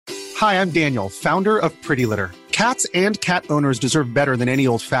Hi, I'm Daniel, founder of Pretty Litter. Cats and cat owners deserve better than any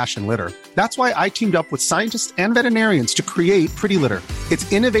old-fashioned litter. That's why I teamed up with scientists and veterinarians to create Pretty Litter.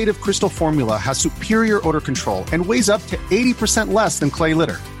 Its innovative crystal formula has superior odor control and weighs up to 80% less than clay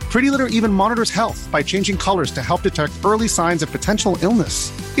litter. Pretty Litter even monitors health by changing colors to help detect early signs of potential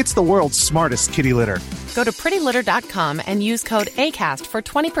illness. It's the world's smartest kitty litter. Go to prettylitter.com and use code ACAST for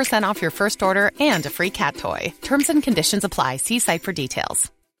 20% off your first order and a free cat toy. Terms and conditions apply. See site for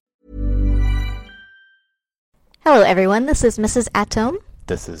details. Hello, everyone. This is Mrs. Atom.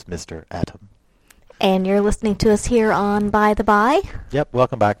 This is Mr. Atom. And you're listening to us here on By the By. Yep,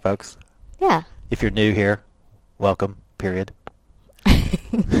 welcome back, folks. Yeah. If you're new here, welcome, period.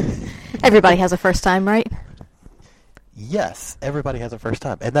 Everybody has a first time, right? Yes, everybody has a first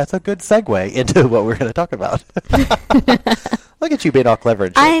time. And that's a good segue into what we're going to talk about. Look at you being all clever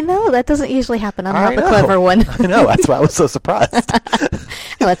and shit. I know, that doesn't usually happen. I'm not the clever one. I know, that's why I was so surprised.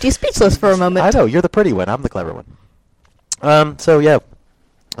 I left you speechless for a moment. I know, you're the pretty one. I'm the clever one. So, yeah,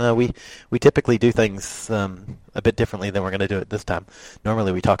 we typically do things a bit differently than we're going to do it this time.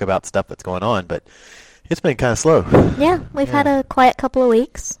 Normally we talk about stuff that's going on, but it's been kind of slow. Yeah, we've had a quiet couple of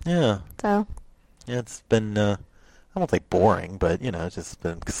weeks. Yeah. So. Yeah, it's been, I won't say boring, but, it's just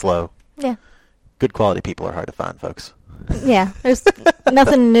been slow. Yeah. Good quality people are hard to find, folks. Yeah, there's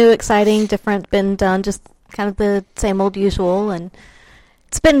nothing new, exciting, different been done, just kind of the same old usual, and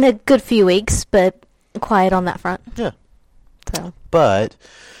it's been a good few weeks, but quiet on that front. Yeah.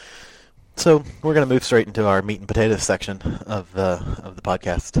 So we're going to move straight into our meat and potatoes section of the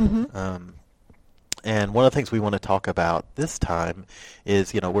podcast. Mm-hmm. And one of the things we want to talk about this time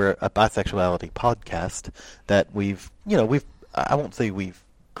is, we're a bisexuality podcast that I won't say we've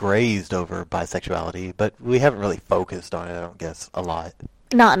grazed over bisexuality, but we haven't really focused on it, I don't guess, a lot.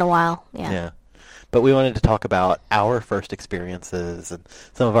 Not in a while, yeah. But we wanted to talk about our first experiences and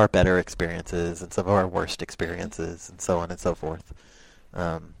some of our better experiences and some of our worst experiences and so on and so forth.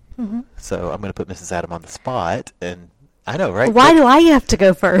 So I'm going to put Mrs. Adam on the spot, and I know, right? Why do I have to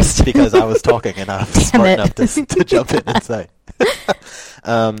go first? Because I was talking and I was smart enough to jump in and say.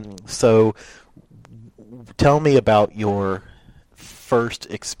 So tell me about your first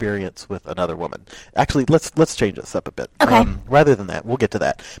experience with another woman. Actually, let's change this up a bit. Okay. Rather than that, we'll get to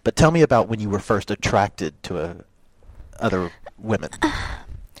that. But tell me about when you were first attracted to other women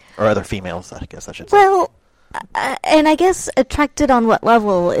or other females, I guess I should say. Well, and I guess attracted on what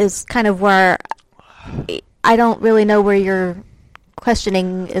level is kind of where I don't really know where your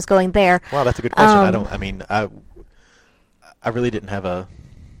questioning is going there. Well, that's a good question. I really didn't have I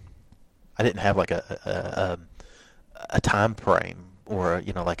didn't have like a time frame or,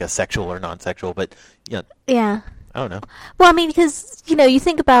 like a sexual or non-sexual, but, Yeah. I don't know. Well, because, you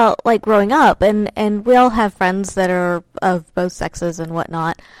think about, like, growing up, and we all have friends that are of both sexes and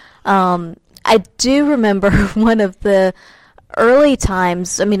whatnot. I do remember one of the early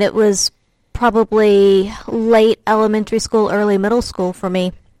times, it was probably late elementary school, early middle school for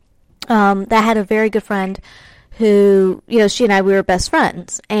me, that had a very good friend who, she and I, we were best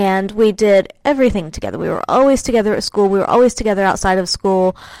friends, and we did everything together. We were always together at school. We were always together outside of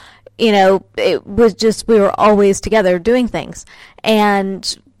school. It was just, we were always together doing things,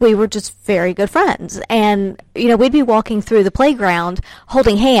 and we were just very good friends. And, we'd be walking through the playground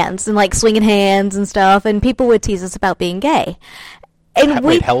holding hands and, like, swinging hands and stuff, and people would tease us about being gay. And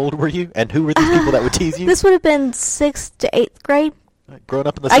wait, how old were you? And who were these people that would tease you? This would have been 6th to 8th grade. Growing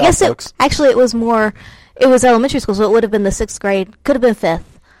up in the South, folks. It was elementary school, so it would have been the 6th grade, could have been 5th.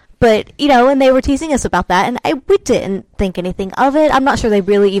 But, and they were teasing us about that, and we didn't think anything of it. I'm not sure they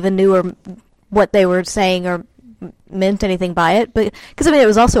really even knew or what they were saying or meant anything by it. But because, it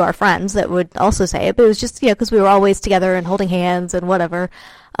was also our friends that would also say it, but it was just, because we were always together and holding hands and whatever.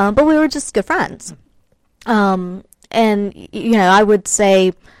 But we were just good friends. And, I would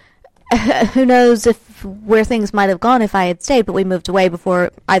say, who knows where things might have gone if I had stayed, but we moved away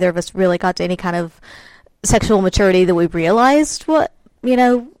before either of us really got to any kind of sexual maturity that we realized what,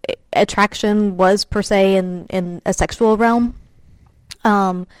 attraction was per se in a sexual realm.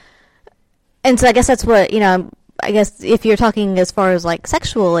 And so I guess that's what, I guess if you're talking as far as like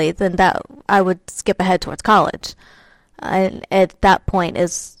sexually, then that I would skip ahead towards college. And at that point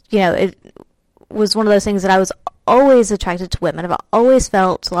is, it was one of those things that I was always attracted to women. I've always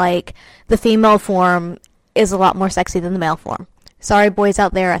felt like the female form is a lot more sexy than the male form. Sorry, boys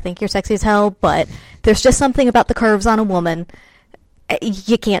out there, I think you're sexy as hell, but there's just something about the curves on a woman.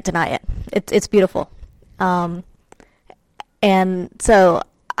 You can't deny it. It's beautiful. And so,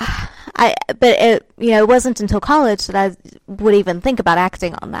 it wasn't until college that I would even think about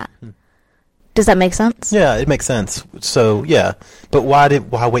acting on that. Does that make sense? Yeah, it makes sense. So, yeah. But why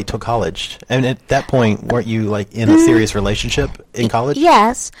wait till college? And at that point, weren't you, like, in a serious relationship in college?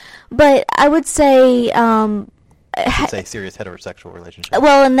 Yes, but I would say, It's a serious heterosexual relationship.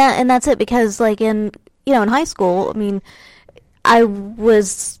 well, and that's it, because, like, in high school, I mean, I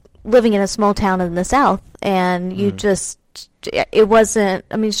was living in a small town in the South, and it wasn't,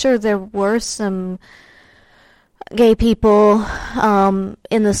 I mean, sure, there were some gay people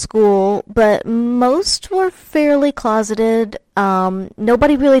in the school, but most were fairly closeted.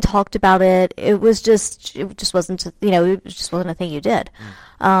 Nobody really talked about it. It just wasn't, it just wasn't a thing you did.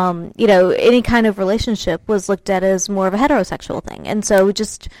 Any kind of relationship was looked at as more of a heterosexual thing, and so it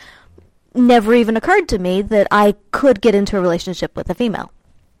just never even occurred to me that I could get into a relationship with a female.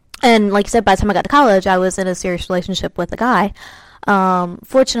 And like I said, by the time I got to college, I was in a serious relationship with a guy.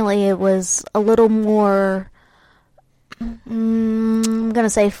 Fortunately, it was a little more, I'm going to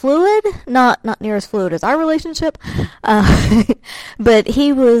say fluid, not near as fluid as our relationship. But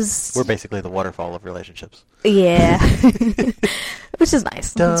he was... We're basically the waterfall of relationships. Yeah. Which is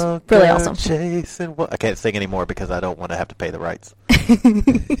nice. It's really awesome. I can't sing anymore because I don't want to have to pay the rights.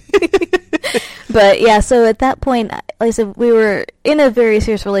 But yeah, so at that point, like I said, we were in a very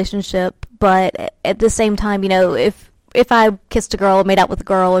serious relationship, but at the same time, if I kissed a girl or made out with a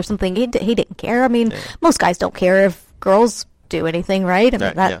girl or something, he didn't care. I mean, most guys don't care if girls do anything, right? I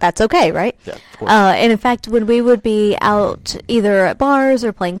mean, that's okay, right? Yeah, of course. And in fact, when we would be out either at bars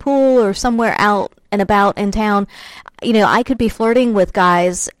or playing pool or somewhere out and about in town, I could be flirting with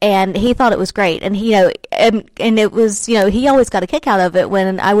guys, and he thought it was great. And and it was, he always got a kick out of it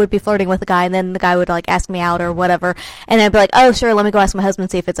when I would be flirting with a guy, and then the guy would like ask me out or whatever, and I'd be like, oh, sure, let me go ask my husband,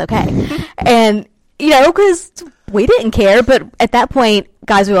 see if it's okay. And because we didn't care, but at that point,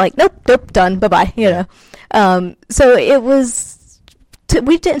 guys were like, nope, done, bye-bye, So it was,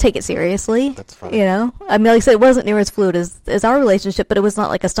 we didn't take it seriously. That's funny. I mean, like I said, it wasn't near as fluid as our relationship, but it was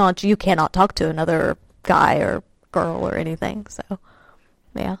not like a staunch, you cannot talk to another guy or girl or anything, so,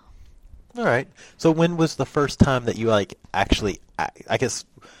 yeah. All right. So when was the first time that you, actually, I guess,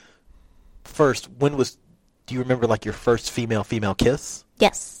 do you remember, your first female kiss?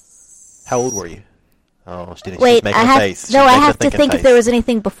 Yes. How old were you? Oh, she's Wait, making a face. I have to think if there was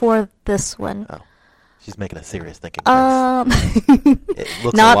anything before this one. Oh. She's making a serious thinking face. It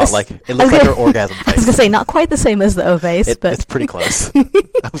looks it looks like her orgasm face. I was going to say, not quite the same as the O face, but it's pretty close.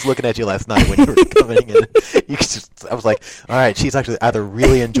 I was looking at you last night when you were coming in. I was like, all right, she's actually either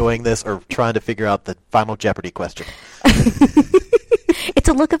really enjoying this or trying to figure out the final Jeopardy question. It's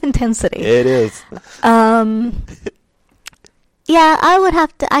a look of intensity. It is. Yeah, I would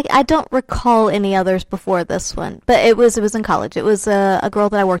have to. I don't recall any others before this one, but it was in college. It was a girl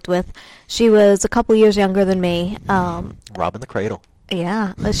that I worked with. She was a couple years younger than me. Robbing the cradle.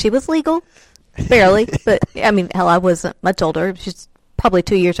 Yeah, she was legal, barely, but I mean, hell, I wasn't much older. She's probably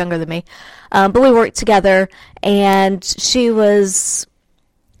 2 years younger than me, but we worked together, and she was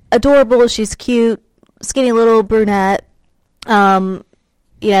adorable. She's cute, skinny little brunette.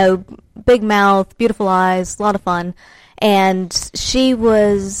 Big mouth, beautiful eyes, a lot of fun. And she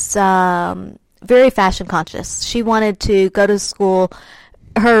was very fashion conscious. She wanted to go to school.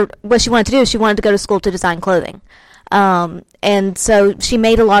 What she wanted to do is she wanted to go to school to design clothing. And so she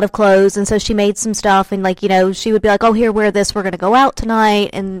made a lot of clothes, and so she made some stuff, and she would be like, oh, here, wear this, we're going to go out tonight,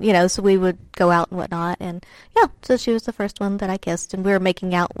 and so we would go out and whatnot, and yeah, so she was the first one that I kissed, and we were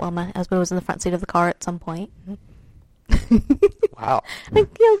making out while my husband was in the front seat of the car at some point. Wow.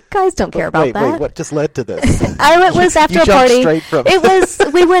 Guys don't care about that. Wait, what just led to this? It was after a party.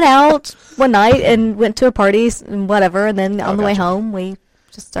 We went out one night and went to a party and whatever, and then on the way home, we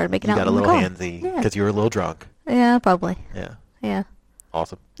just started making out in the car. You got a little handsy because you were a little drunk. Yeah, probably. Yeah.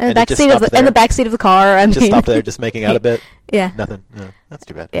 Awesome. In the backseat of the car. Just stopped there, just making out a bit. Yeah. Nothing. No, that's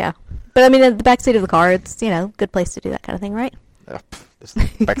too bad. Yeah, but I mean, in the backseat of the car, it's good place to do that kind of thing, right?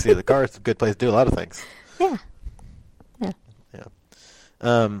 Backseat of the car, it's a good place to do a lot of things. Yeah.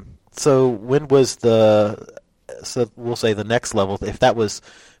 So when was we'll say the next level, if that was,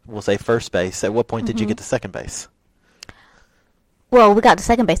 we'll say first base, at what point did you get to second base? Well, we got to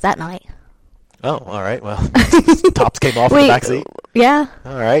second base that night. Oh, all right. Well, tops came off in the backseat. Yeah.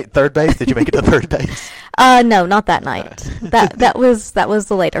 All right. Third base. Did you make it to third base? No, not that night. That was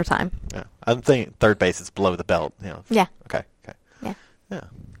the later time. Yeah. I'm thinking third base is below the belt. Yeah. Okay. Yeah. Yeah.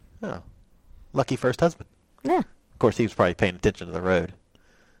 Oh. Lucky first husband. Yeah. Of course, he was probably paying attention to the road.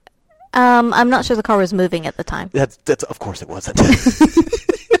 I'm not sure the car was moving at the time. That's of course it wasn't.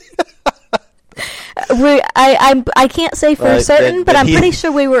 I can't say for certain, but I'm pretty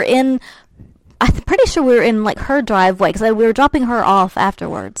sure we were in. I'm pretty sure we were in her driveway because we were dropping her off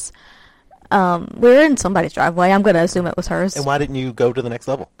afterwards. We were in somebody's driveway. I'm going to assume it was hers. And why didn't you go to the next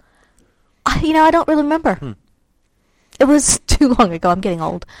level? I don't really remember. It was too long ago. I'm getting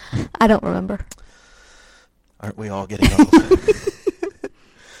old. I don't remember. Aren't we all getting old?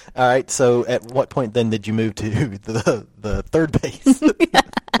 All right, so at what point then did you move to the third base?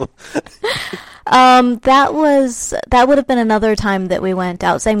 That would have been another time that we went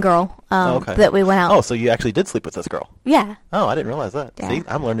out. Same girl. Okay. That we went out. Oh, so you actually did sleep with this girl? Yeah. Oh, I didn't realize that. Yeah. See,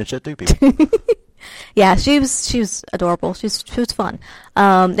 I'm learning shit too, people. Yeah, she was adorable. She was fun.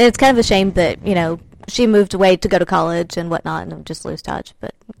 It's kind of a shame that she moved away to go to college and whatnot, and just lose touch.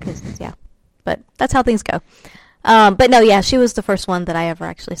 But that's how things go. But no, yeah, she was the first one that I ever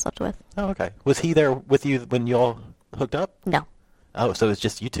actually slept with. Oh, okay. Was he there with you when you all hooked up? No. Oh, so it was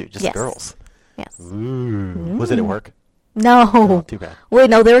just you two, just Yes. girls. Yes. Ooh. Was it at work? No. Oh, too bad. Wait,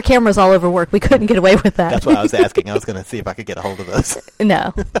 no, there were cameras all over work. We couldn't get away with that. That's what I was asking. I was going to see if I could get a hold of those.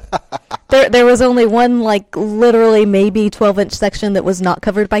 No. There was only one, literally maybe 12-inch section that was not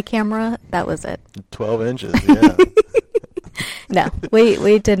covered by camera. That was it. 12 inches, yeah. No,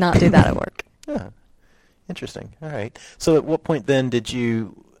 we did not do that at work. Yeah. Interesting. All right. So at what point then did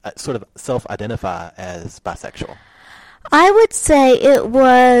you sort of self-identify as bisexual? I would say it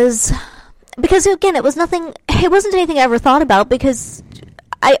was because again, it wasn't anything I ever thought about because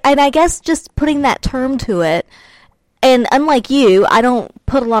I guess just putting that term to it, and unlike you, I don't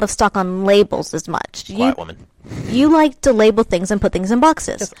put a lot of stock on labels as much. Quiet woman. You like to label things and put things in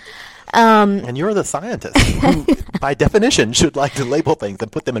boxes. Yes. And you're the scientist who, by definition, should like to label things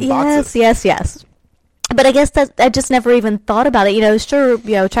and put them in boxes. Yes. But I guess that I just never even thought about it. Sure,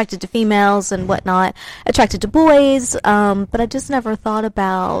 attracted to females and whatnot, attracted to boys, but I just never thought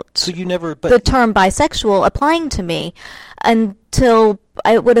about the term bisexual applying to me until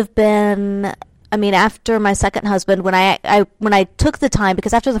it would have been, after my second husband, when I took the time,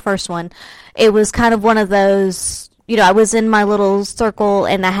 because after the first one, it was kind of one of those, I was in my little circle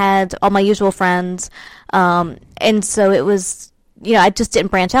and I had all my usual friends, and so it was, I just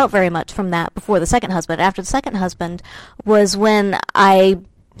didn't branch out very much from that before the second husband. After the second husband was when I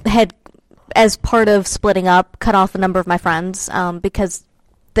had, as part of splitting up, cut off a number of my friends because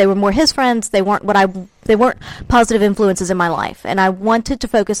they were more his friends. They weren't positive influences in my life, and I wanted to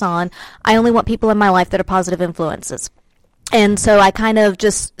focus on. I only want people in my life that are positive influences, and so I kind of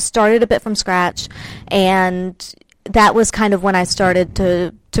just started a bit from scratch, and that was kind of when I started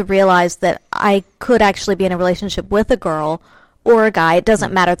to realize that I could actually be in a relationship with a girl or a guy. It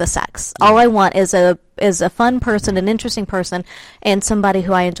doesn't matter the sex. All I want is a fun person, an interesting person, and somebody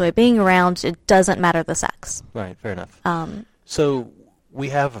who I enjoy being around. It doesn't matter the sex. Right, fair enough. So we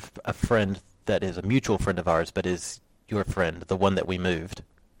have a friend that is a mutual friend of ours, but is your friend, the one that we moved.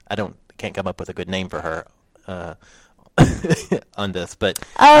 Can't come up with a good name for her on this, but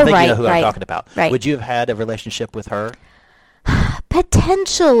I think you know who I'm talking about. Right. Would you have had a relationship with her?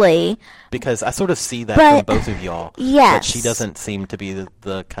 Potentially. Because I sort of see that from both of y'all. Yes. That she doesn't seem to be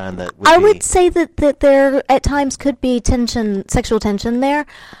the kind that would say that there at times could be sexual tension there,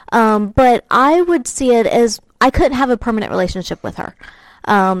 but I would see it as I couldn't have a permanent relationship with her.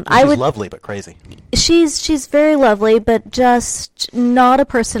 She's lovely but crazy. She's very lovely, but just not a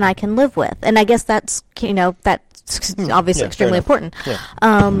person I can live with, and I guess that's obviously extremely important. Yeah.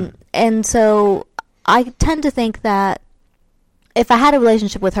 And so I tend to think that if I had a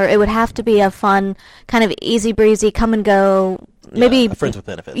relationship with her, it would have to be a fun, kind of easy breezy, come and go, maybe a friends with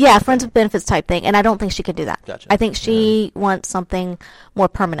benefits. Yeah, friends with benefits type thing, and I don't think she could do that. Gotcha. I think she wants something more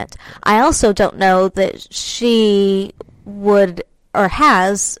permanent. I also don't know that she would or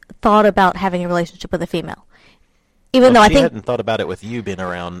has thought about having a relationship with a female. Even though I think she hadn't thought about it with you being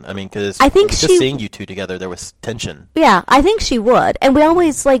around. Because I think just seeing you two together, there was tension. Yeah, I think she would. And we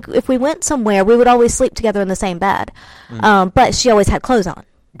always, if we went somewhere, we would always sleep together in the same bed. But she always had clothes on.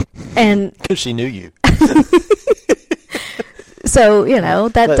 And because she knew you. So,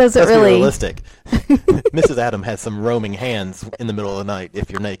 that doesn't really... realistic. Mrs. Adam has some roaming hands in the middle of the night if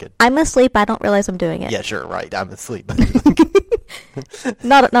you're naked. I'm asleep. I don't realize I'm doing it. Yeah, sure, right. I'm asleep.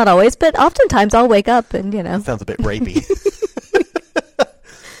 Not always, but oftentimes I'll wake up and, Sounds a bit rapey.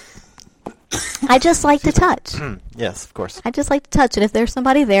 I just like to touch. Yes, of course. I just like to touch. And if there's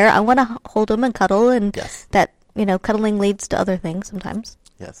somebody there, I want to hold them and cuddle. And that, cuddling leads to other things sometimes.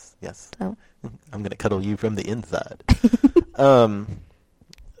 Yes. So I'm going to cuddle you from the inside.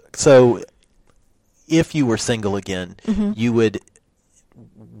 So if you were single again,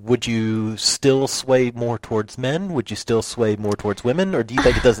 would you still sway more towards men? Would you still sway more towards women? Or do you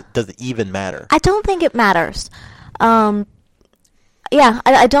think does it even matter? I don't think it matters. Yeah,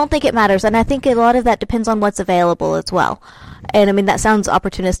 I don't think it matters, and I think a lot of that depends on what's available as well. And I mean, that sounds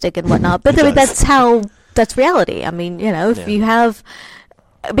opportunistic and whatnot, but I mean, that's reality. I mean, if you have,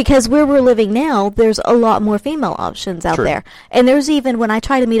 because where we're living now, there's a lot more female options out there. And there's even, when I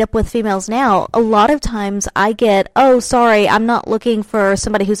try to meet up with females now, a lot of times I get, oh, sorry, I'm not looking for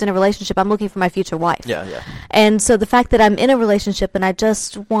somebody who's in a relationship. I'm looking for my future wife. Yeah. And so the fact that I'm in a relationship and I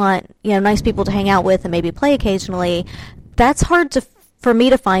just want, nice people to hang out with and maybe play occasionally, that's hard for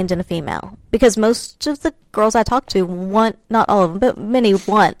me to find in a female. Because most of the girls I talk to want, not all of them, but many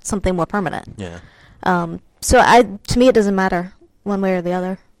want something more permanent. Yeah. So to me, it doesn't matter one way or the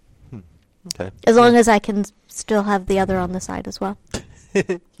other. Okay. As long as I can still have the other on the side as well.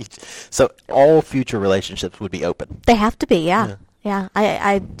 So all future relationships would be open. They have to be, yeah.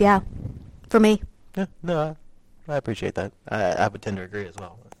 Yeah, for me. Yeah, no, I appreciate that. I would tend to agree as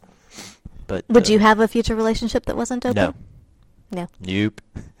well. But would you have a future relationship that wasn't open? No. Nope.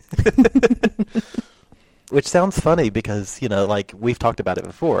 Which sounds funny because, like we've talked about it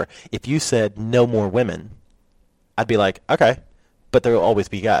before. If you said no more women, I'd be like, okay, but there will always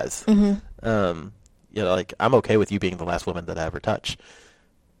be guys. Mm-hmm. Like I'm okay with you being the last woman that I ever touch.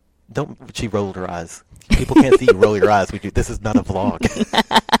 She rolled her eyes. People can't see you roll your eyes. This is not a vlog.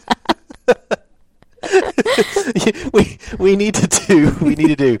 we need to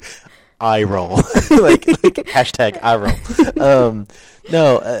do eye roll, like hashtag eye roll.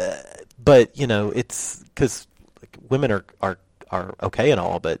 But it's because women are okay and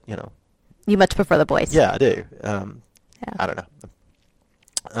all, but you much prefer the boys. Yeah, I do. I don't know.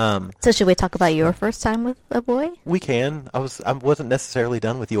 So should we talk about your first time with a boy? We can. I wasn't necessarily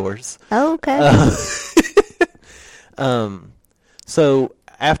done with yours. Oh, okay. So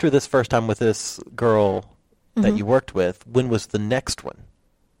after this first time with this girl that you worked with, when was the next one?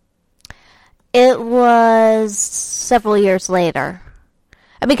 It was several years later.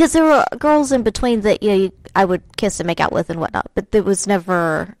 Because there were girls in between that I would kiss and make out with and whatnot, but there was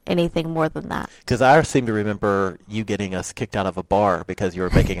never anything more than that. Because I seem to remember you getting us kicked out of a bar because you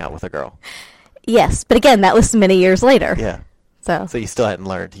were making out with a girl. Yes, but again, that was many years later. Yeah. So you still hadn't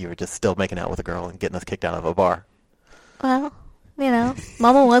learned. You were just still making out with a girl and getting us kicked out of a bar. Well,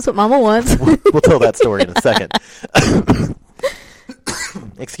 Mama wants what Mama wants. We'll tell that story in a second.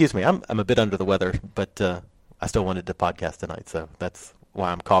 Excuse me, I'm a bit under the weather, but I still wanted to podcast tonight, so that's why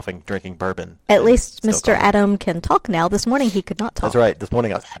I'm coughing, drinking bourbon. At least Mr. Adam can talk now. This morning he could not talk. That's right. This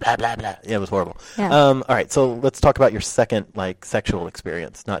morning I was blah, blah, blah. Yeah, it was horrible. Yeah. All right, so let's talk about your second, sexual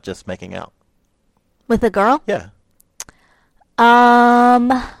experience, not just making out. With a girl? Yeah.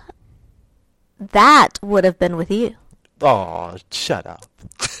 That would have been with you. Oh, shut up.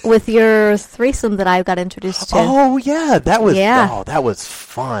 With your threesome that I got introduced to. Oh, yeah. That was that was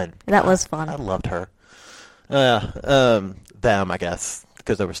fun. That was fun. I loved her. Them, I guess,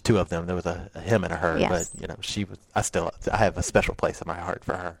 because there was two of them. There was a him and a her, yes. But she was. I have a special place in my heart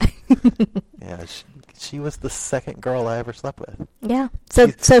for her. Yeah, she was the second girl I ever slept with. Yeah. So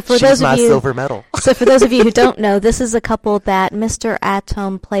for those of you, she's my silver medal. So for those of you who don't know, this is a couple that Mr.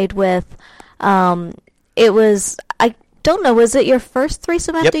 Atom played with. It was, I don't know, was it your first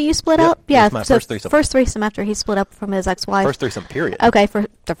threesome after you split up? Yeah, it was my first threesome. First threesome after he split up from his ex-wife. First threesome period. Okay, for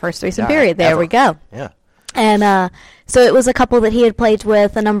the first threesome period. There we go. Yeah. And so it was a couple that he had played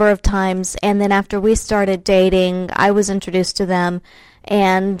with a number of times, and then after we started dating, I was introduced to them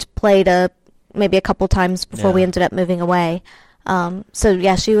and played maybe a couple times before we ended up moving away. So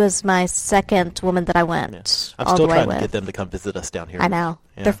yeah, she was my second woman that I went I'm still trying to get them to come visit us down here. I know.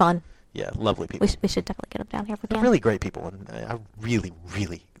 Yeah. They're fun. Yeah, lovely people. We should definitely get them down here if we can. They're really great people, and I really,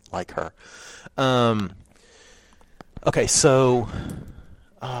 really like her. Okay, so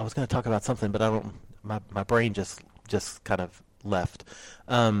I was going to talk about something, but I don't. My brain just kind of left.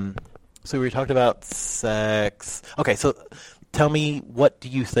 So we were talking about sex. Okay, so tell me, what do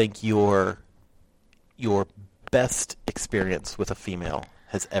you think your best experience with a female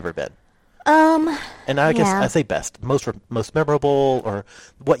has ever been? And I guess I say best, most memorable, or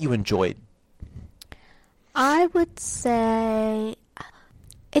what you enjoyed. I would say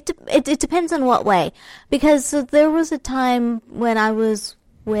it depends on what way, because there was a time when I was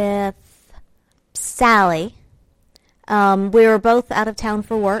with Sally. We were both out of town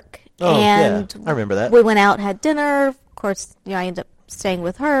for work, and I remember that. We went out, had dinner. Of course, I ended up staying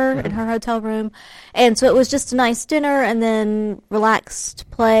with her in her hotel room, and so it was just a nice dinner, and then relaxed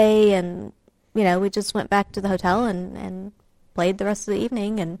play, and we just went back to the hotel and played the rest of the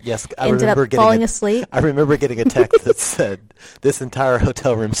evening, and ended up falling asleep. I remember getting a text that said, "This entire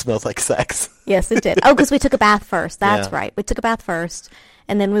hotel room smells like sex." Yes, it did. Oh, because we took a bath first. That's right. We took a bath first,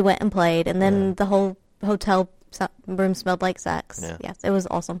 and then we went and played, and then the whole hotel room smelled like sex. Yeah. Yes, it was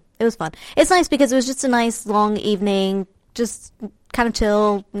awesome. It was fun. It's nice because it was just a nice long evening, just kind of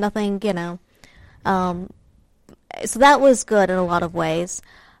chill, nothing, so that was good in a lot of ways.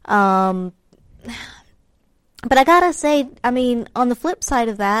 But I gotta say, I mean, on the flip side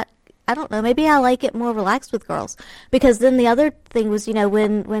of that, I don't know, maybe I like it more relaxed with girls. Because then the other thing was,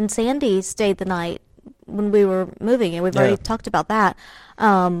 when Sandy stayed the night when we were moving, and we've already talked about that,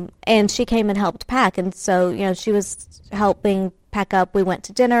 and she came and helped pack, and so, she was helping pack up. We went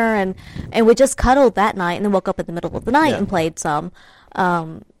to dinner, and we just cuddled that night, and then woke up in the middle of the night and played some.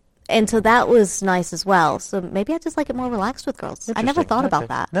 And so that was nice as well. So maybe I just like it more relaxed with girls. I never thought about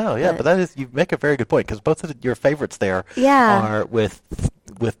that. No, yeah, but that is, you make a very good point, because both of your favorites there are with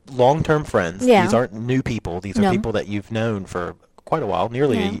long-term friends. Yeah. These aren't new people. These are people that you've known for quite a while,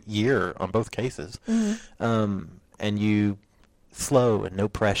 nearly a year on both cases. Mm-hmm. And you slow and no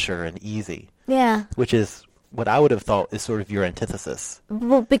pressure and easy. Yeah. Which is what I would have thought is sort of your antithesis.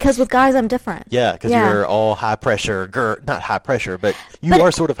 Well, because with guys I'm different. Yeah, because you're all high pressure. Not high pressure, but you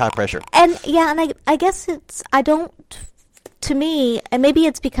are sort of high pressure. And I guess to me, and maybe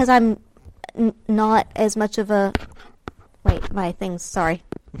it's because I'm not as much of a, my thing's, sorry.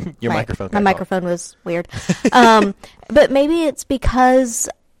 Your microphone. My microphone was weird. But maybe it's because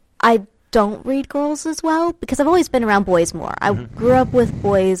I don't read girls as well, because I've always been around boys more. I grew up with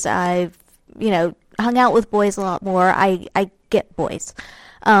boys. I've, hung out with boys a lot more. I get boys.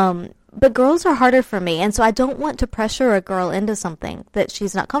 But girls are harder for me, and so I don't want to pressure a girl into something that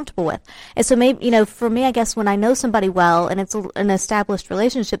she's not comfortable with. And so maybe, for me, I guess when I know somebody well and it's an established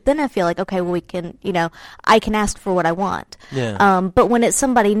relationship, then I feel like, okay, well, we can, I can ask for what I want. Yeah. But when it's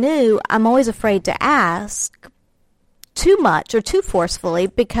somebody new, I'm always afraid to ask too much or too forcefully,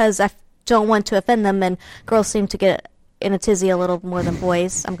 because I don't want to offend them, and girls seem to get in a tizzy a little more than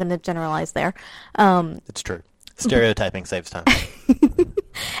boys. I'm going to generalize there. It's true. Stereotyping saves time.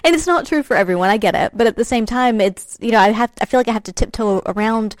 And it's not true for everyone. I get it, but at the same time, it's I feel like I have to tiptoe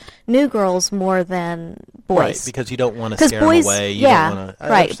around new girls more than boys, right? Because you don't want to scare them away. You don't wanna,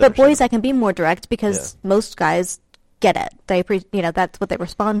 right. But boys, I can be more direct because most guys get it. They that's what they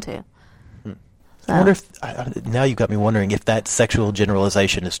respond to. I wonder if now you've got me wondering if that sexual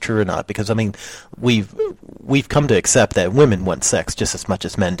generalization is true or not, because I mean we've come to accept that women want sex just as much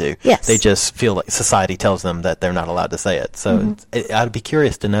as men do. Yes. They just feel like society tells them that they're not allowed to say it. So I'd be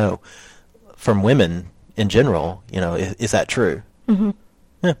curious to know from women in general, is that true? Mm-hmm.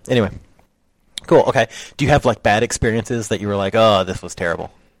 Yeah. Anyway, cool. Okay. Do you have like bad experiences that you were like, oh, this was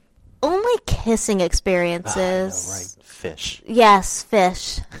terrible? Only kissing experiences. Oh, right. Fish. Yes,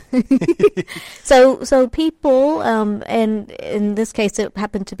 fish. So people, and in this case it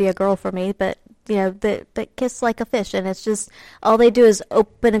happened to be a girl for me, but that kiss like a fish, and it's just all they do is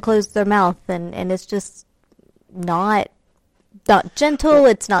open and close their mouth, and it's just not gentle.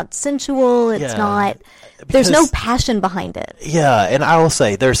 It's not sensual. It's not. There's no passion behind it. Yeah, and I will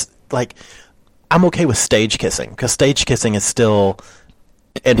say I'm okay with stage kissing, because stage kissing is still.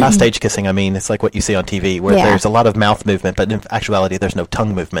 And by stage kissing, I mean it's like what you see on TV, where there's a lot of mouth movement, but in actuality, there's no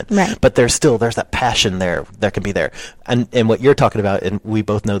tongue movement. Right. But there's that passion there that can be there. And what you're talking about, and we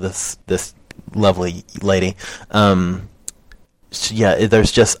both know this lovely lady. There's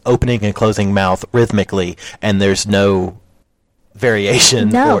just opening and closing mouth rhythmically, and there's no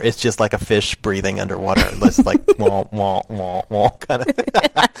variation, or it's just like a fish breathing underwater. It's like wah wah wah wah kind of.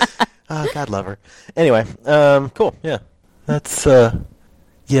 Oh, God love her. Anyway, cool. Yeah, that's.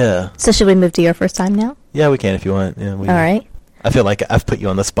 Yeah. So should we move to your first time now? Yeah, we can if you want. Yeah, all right. I feel like I've put you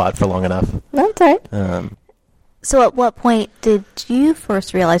on the spot for long enough. That's all right. So at what point did you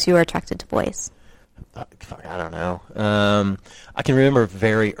first realize you were attracted to boys? I don't know. I can remember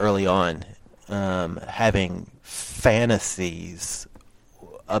very early on having fantasies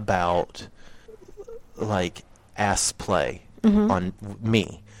about like ass play on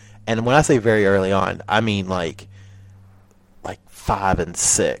me. And when I say very early on, I mean like 5 and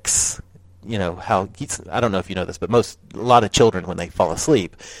 6. How I don't know if you know this, but a lot of children, when they fall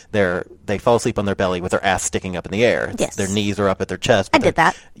asleep, they fall asleep on their belly with their ass sticking up in the air. Yes. Their knees are up at their chest. I did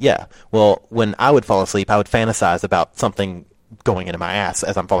that. Yeah. Well, when I would fall asleep, I would fantasize about something going into my ass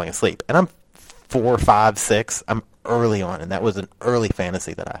as I'm falling asleep. And I'm 4, 5, 6. I'm early on, and that was an early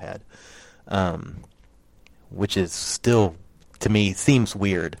fantasy that I had, which is still, to me, seems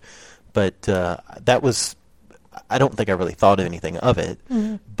weird. But that was... I don't think I really thought of anything of it,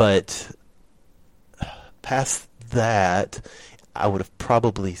 but past that, I would have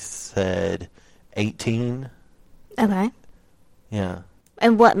probably said 18. Okay. Yeah.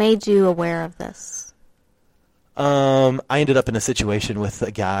 And what made you aware of this? I ended up in a situation with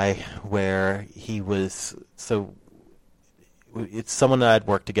a guy where he was it's someone that I'd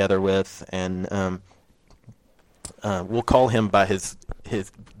worked together with, and we'll call him by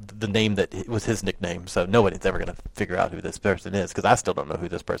the name that was his nickname, so nobody's ever going to figure out who this person is, because I still don't know who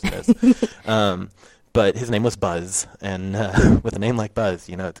this person is. But his name was Buzz, and with a name like Buzz,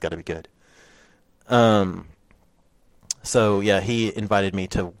 it's got to be good. So yeah, he invited me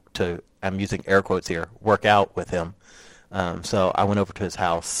to I'm using air quotes here, work out with him. So I went over to his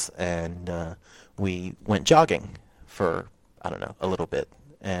house, and we went jogging for, I don't know, a little bit,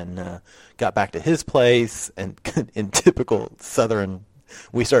 and got back to his place, and in typical Southern,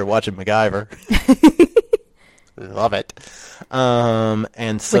 we started watching MacGyver. Love it.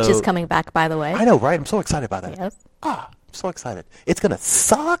 And so, which is coming back, by the way. I know, right? I'm so excited about that. Yes. I'm so excited. It's going to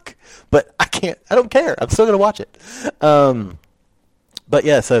suck, but I don't care. I'm still going to watch it. But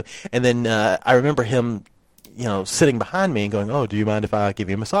yeah, and then I remember him, sitting behind me and going, "Oh, do you mind if I give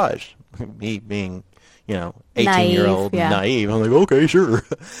you a massage?" Me being, 18-year-old naive. I'm like, "Okay, sure."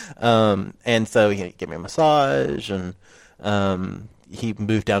 And so he gave me a massage, and he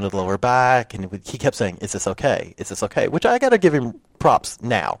moved down to the lower back, and he kept saying, "Is this okay? Is this okay?" Which I got to give him props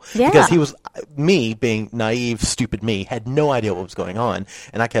now. Yeah. Because he was, me being naive, stupid me, had no idea what was going on.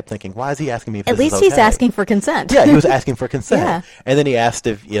 And I kept thinking, why is he asking me if At this is least okay? he's asking for consent. Yeah, he was asking for consent. Yeah. And then he asked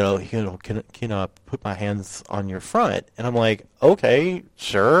if, can I put my hands on your front? And I'm like, okay,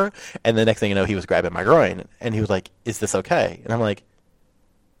 sure. And the next thing you know, he was grabbing my groin. And he was like, is this okay? And I'm like,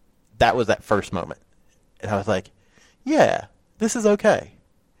 that was that first moment. And I was like, yeah, this is okay.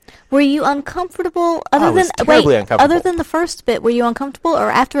 Were you uncomfortable? Terribly uncomfortable. Other than the first bit, were you uncomfortable, or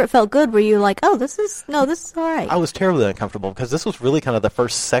after it felt good, were you like, "Oh, this is all right"? I was terribly uncomfortable because this was really kind of the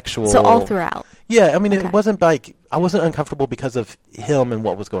first sexual. So all throughout. Yeah, I mean, Okay. It wasn't like I wasn't uncomfortable because of him and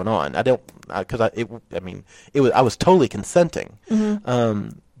what was going on. I was totally consenting. Mm-hmm.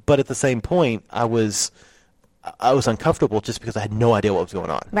 But at the same point, I was uncomfortable just because I had no idea what was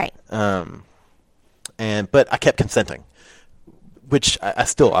going on. Right. But I kept consenting. Which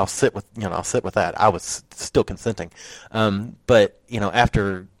I'll sit with that. I was still consenting. But,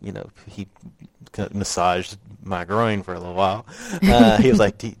 after, he massaged my groin for a little while, he was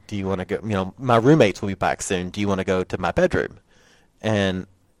like, do you want to go, my roommates will be back soon. Do you want to go to my bedroom? And,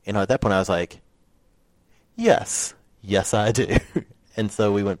 at that point I was like, yes, I do. And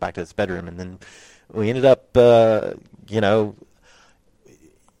so we went back to his bedroom, and then we ended up, at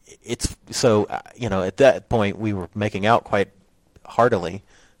that point we were making out quite heartily,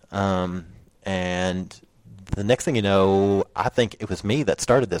 and the next thing you know, I think it was me that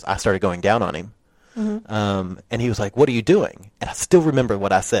started this. I started going down on him, and he was like, "What are you doing?" And I still remember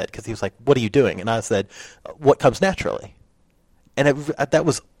what I said, because he was like, "What are you doing?" And I said, "What comes naturally." And that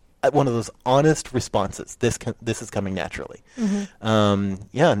was one of those honest responses. This is coming naturally. And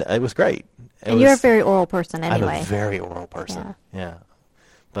it was great. And you're a very oral person anyway. I'm a very oral person. Yeah.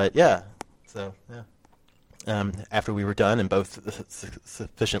 But yeah, so yeah. After we were done and both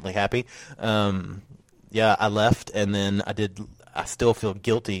sufficiently happy, I left, and then I still feel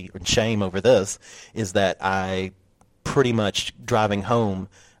guilty and shame over this, is that I pretty much driving home,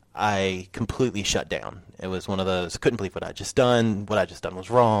 I completely shut down. It was one of those, couldn't believe what I just done. What I just done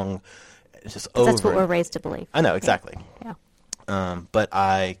was wrong. It's just over. That's what we're raised to believe. I know, exactly. Yeah. But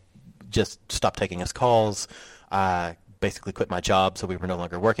I just stopped taking his calls. I basically quit my job, so we were no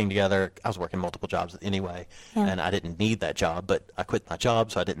longer working together. I was working multiple jobs anyway, and I didn't need that job, but I quit my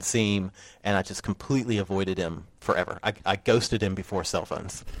job, so I didn't see him, and I just completely avoided him forever. I ghosted him before cell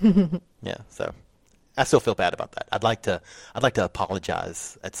phones. Yeah, so I still feel bad about that. I'd like to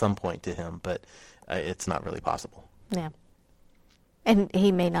apologize at some point to him, but it's not really possible. Yeah. And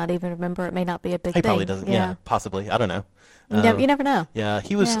he may not even remember. It may not be a big thing. He probably doesn't. Yeah, possibly. I don't know. You never know. Yeah,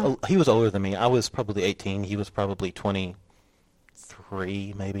 he was older than me. I was probably 18. He was probably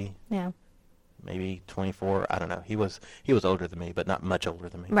 23, maybe. Yeah. Maybe 24. I don't know. He was older than me, but not much older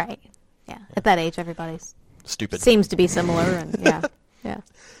than me. Right. Yeah. At that age, everybody's stupid. Seems to be similar, and yeah. Yeah.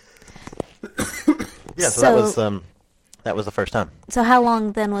 So that was the first time. So how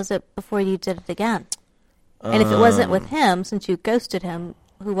long then was it before you did it again? And if it wasn't with him, since you ghosted him,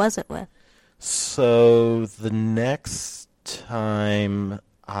 who was it with? So the next time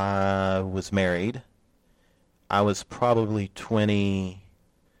I was married, I was probably 20,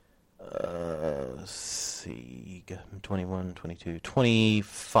 21, 22,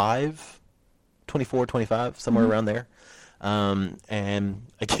 25, 24, 25, somewhere around there. And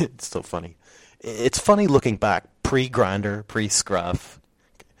again, it's so funny. It's funny looking back, pre-Grindr, pre-Scruff.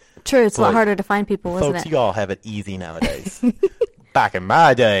 True, it's a lot harder to find people, isn't folks, it? you all have it easy nowadays. Back in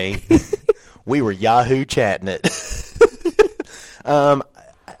my day, we were Yahoo chatting it. I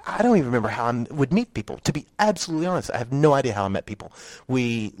don't even remember how I would meet people. To be absolutely honest, I have no idea how I met people.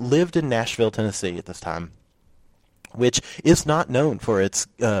 We lived in Nashville, Tennessee at this time, which is not known for its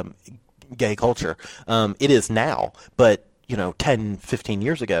gay culture. It is now, but 10, 15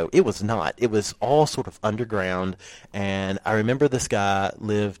 years ago, it was not. It was all sort of underground, and I remember this guy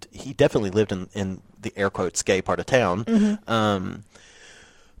he definitely lived in the air quotes gay part of town. Mm-hmm.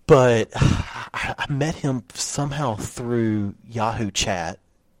 But I met him somehow through Yahoo Chat.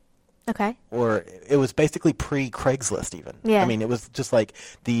 Okay. Or it was basically pre-Craigslist even. Yeah. I mean, it was just like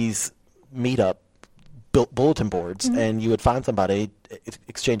these meetup bulletin boards, mm-hmm. and you would find somebody,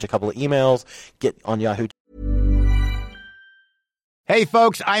 exchange a couple of emails, get on Yahoo. Hey,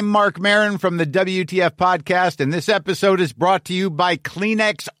 folks, I'm Mark Maron from the WTF Podcast, and this episode is brought to you by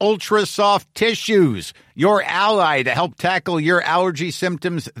Kleenex Ultra Soft Tissues, your ally to help tackle your allergy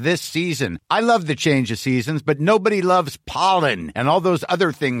symptoms this season. I love the change of seasons, but nobody loves pollen and all those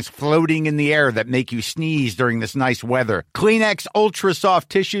other things floating in the air that make you sneeze during this nice weather. Kleenex Ultra Soft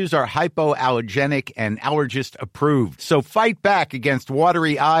Tissues are hypoallergenic and allergist approved, so fight back against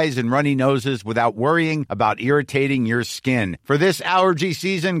watery eyes and runny noses without worrying about irritating your skin. For this allergy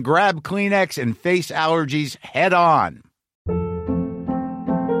season, grab Kleenex and face allergies head on.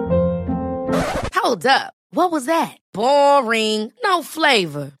 Hold up. What was that? Boring. No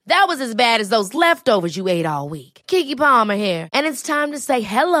flavor. That was as bad as those leftovers you ate all week. Keke Palmer here, and it's time to say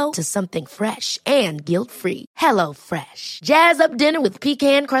hello to something fresh and guilt-free. Hello Fresh. Jazz up dinner with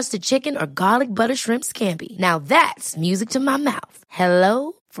pecan-crusted chicken or garlic butter shrimp scampi. Now that's music to my mouth.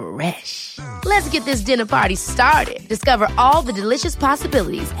 Hello Fresh. Let's get this dinner party started. Discover all the delicious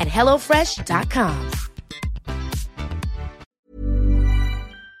possibilities at HelloFresh.com.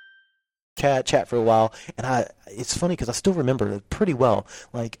 Chat for a while, and it's funny because I still remember it pretty well.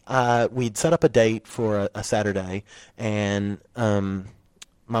 Like, we'd set up a date for a Saturday, and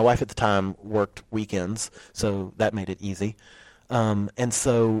my wife at the time worked weekends, so that made it easy. And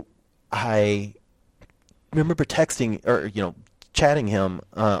so I remember texting or chatting him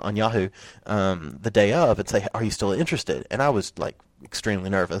on Yahoo the day of and say, "Are you still interested?" And I was like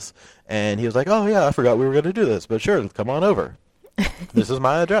extremely nervous, and he was like, "Oh yeah, I forgot we were going to do this, but sure, come on over. This is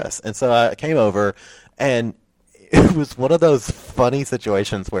my address." And so I came over, and it was one of those funny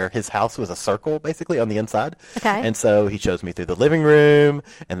situations where his house was a circle basically on the inside. Okay. And so he shows me through the living room,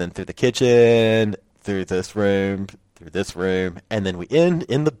 and then through the kitchen, through this room, and then we end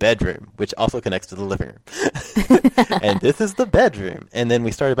in the bedroom, which also connects to the living room. And this is the bedroom. And then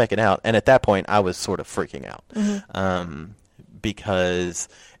we started making out, and at that point I was sort of freaking out. Mm-hmm. Because,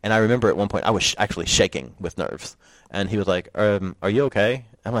 and I remember at one point I was actually shaking with nerves. And he was like, "Are you okay?"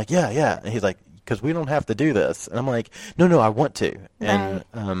 I'm like, yeah. And he's like, "Because we don't have to do this." And I'm like, no, I want to. Right.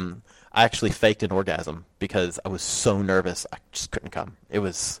 And I actually faked an orgasm because I was so nervous I just couldn't come. It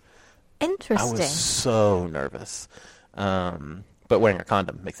was interesting. I was so nervous. But wearing a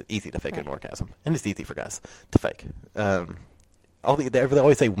condom makes it easy to fake an orgasm, and it's easy for guys to fake. They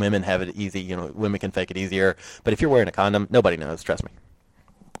always say women have it easy. Women can fake it easier. But if you're wearing a condom, nobody knows. Trust me.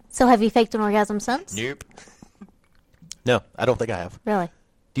 So have you faked an orgasm since? Nope. No, I don't think I have. Really?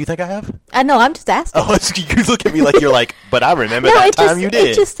 Do you think I have? No, I'm just asking. Oh, you look at me like you're like, but I remember that time you did.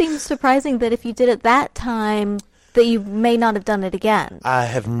 It just seems surprising that if you did it that time, that you may not have done it again. I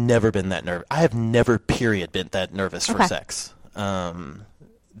have never been that nervous. I have never, period, been that nervous for sex than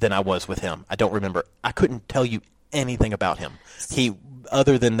I was with him. I don't remember. I couldn't tell you anything about him.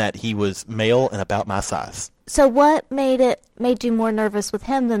 Other than that, he was male and about my size. So what made you more nervous with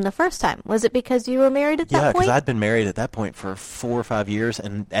him than the first time? Was it because you were married at that point? Yeah, because I'd been married at that point for 4 or 5 years,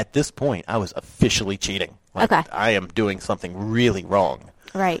 and at this point, I was officially cheating. Like, okay. I am doing something really wrong.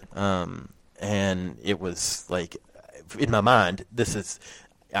 Right. And it was like, in my mind, this is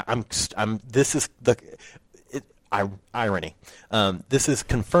irony. This is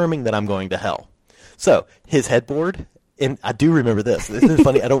confirming that I'm going to hell. So his headboard. And I do remember this. This is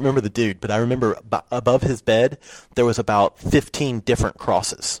funny. I don't remember the dude, but I remember above his bed there was about 15 different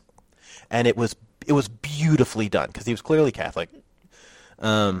crosses, and it was beautifully done because he was clearly Catholic.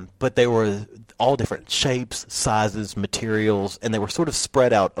 But they were all different shapes, sizes, materials, and they were sort of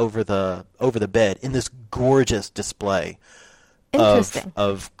spread out over the bed in this gorgeous display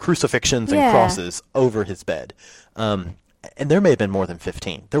of crucifixions and crosses over his bed. And there may have been more than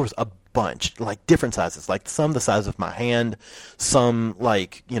 15. There was a bunch, like different sizes, like some the size of my hand, some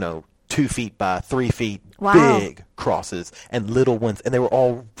like 2 feet by 3 feet, big crosses, and little ones, and they were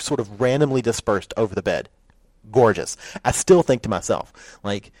all sort of randomly dispersed over the bed. Gorgeous. I still think to myself,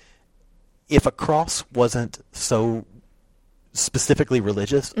 like, if a cross wasn't so specifically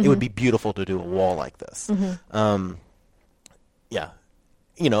religious, it would be beautiful to do a wall like this. Yeah.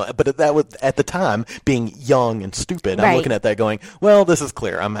 You know, but that was at the time being young and stupid. I'm Right. looking at that going, well, this is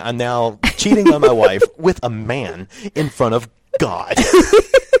clear. I'm now cheating on my wife with a man in front of God.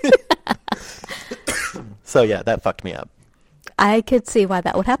 So yeah, that fucked me up. I could see why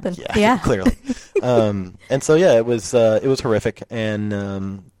that would happen. Yeah. Clearly. And so yeah, it was horrific,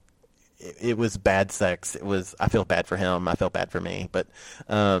 and it was bad sex. I feel bad for him. I felt bad for me, but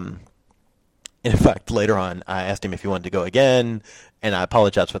in fact, later on, I asked him if he wanted to go again, and I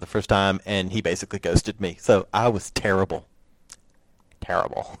apologized for the first time, and he basically ghosted me. So I was terrible.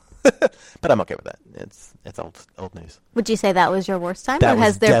 But I'm okay with that. It's old news. Would you say that was your worst time, That or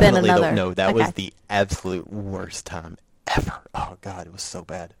has there been another? No, that was Okay. the absolute worst time ever. Oh God, it was so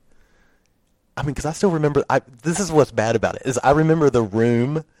bad. I mean, because I still remember. This is what's bad about it, is I remember the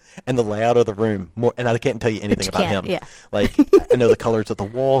room and the layout of the room more, and I can't tell you anything you about can't, him. yeah. Like, I know the colors of the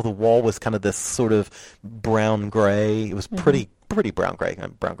wall. The wall was kind of this sort of brown gray. It was pretty brown gray.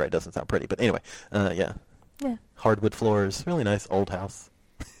 Brown gray doesn't sound pretty, but anyway, yeah. Yeah. Hardwood floors, really nice old house.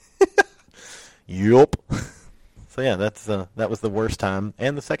 Yup. So yeah, that was the worst time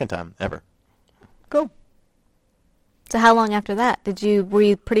and the second time ever. Cool. So how long after that? Were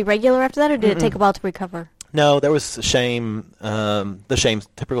you pretty regular after that, or did it take a while to recover? No, there was shame,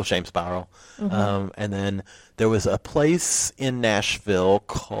 typical shame spiral. And then there was a place in Nashville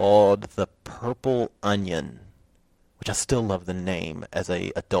called the Purple Onion, which I still love the name, as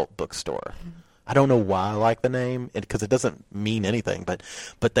a adult bookstore. I don't know why I like the name, because it doesn't mean anything, but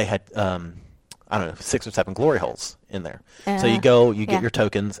they had, I don't know, 6 or 7 glory holes in there. So you go, you get your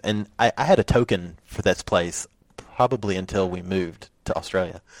tokens, and I had a token for this place probably until we moved to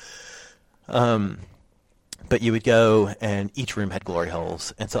Australia. But you would go, and each room had glory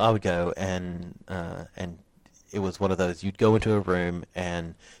holes, and so I would go, and it was one of those. You'd go into a room,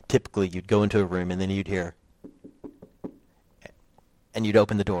 and typically you'd go into a room, and then you'd hear, and you'd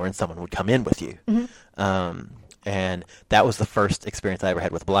open the door, and someone would come in with you. And that was the first experience I ever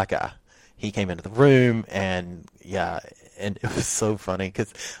had with a black guy. He came into the room, and yeah, and it was so funny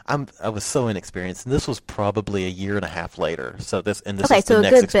because I was so inexperienced, and this was probably a year and a half later. So this Okay, was so the a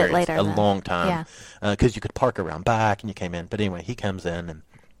next good bit experience, later a then. long time, Yeah. because you could park around back, and you came in. But anyway, he comes in,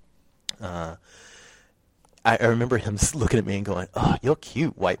 and I remember him looking at me and going, "Oh, you're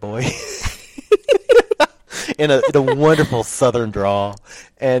cute, white boy." In a wonderful Southern drawl,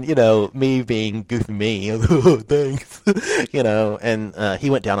 and me being goofy me, oh, thanks, and he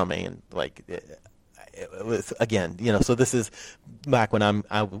went down on me, and like it was again, so this is back when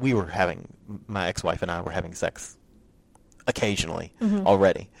we were having, my ex-wife and I were having sex occasionally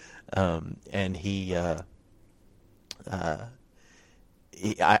already, and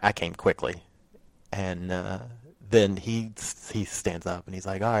I came quickly, and then he stands up and he's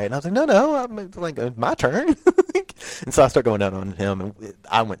like, all right. And I was like, no, I'm like, my turn. And so I start going down on him, and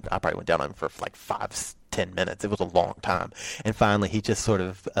I probably went down on him for like 5-10 minutes. It was a long time. And finally he just sort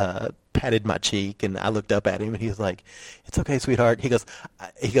of patted my cheek, and I looked up at him, and he was like, it's okay, sweetheart. He goes,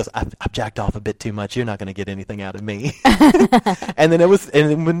 I've jacked off a bit too much. You're not going to get anything out of me. And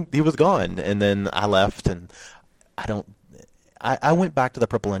then when he was gone, and then I left, and I went back to the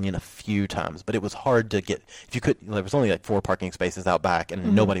Purple Onion a few times, but it was hard to get. There was only like 4 parking spaces out back,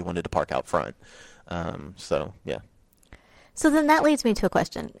 and nobody wanted to park out front. So yeah. So then that leads me to a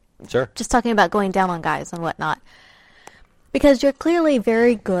question. Sure. Just talking about going down on guys and whatnot, because you're clearly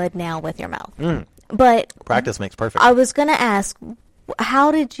very good now with your mouth. But Practice makes perfect. I was going to ask,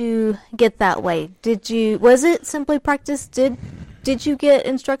 how did you get that way? Was it simply practice? Did you get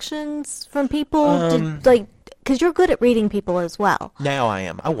instructions from people? Because you're good at reading people as well. Now I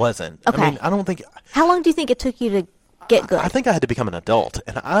am. I wasn't. Okay. I mean, I don't think. How long do you think it took you to get good? I think I had to become an adult,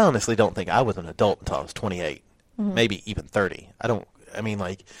 and I honestly don't think I was an adult until I was 28, maybe even 30. I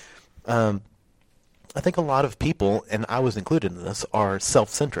think a lot of people, and I was included in this, are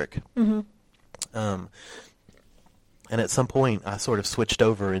self-centric. And at some point, I sort of switched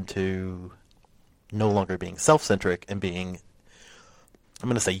over into no longer being self-centric and being, I'm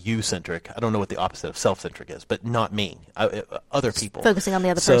going to say you-centric. I don't know what the opposite of self-centric is, but not me. Other people. Focusing on the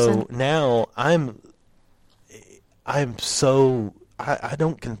other so person. So now I'm so I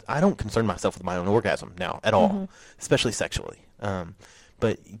don't concern myself with my own orgasm now at all, especially sexually.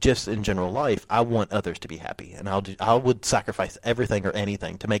 But just in general life, I want others to be happy, and I would sacrifice everything or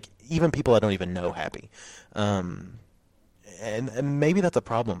anything to make even people I don't even know happy. And maybe that's a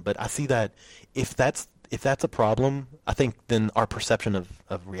problem, but I see that if that's a problem, I think then our perception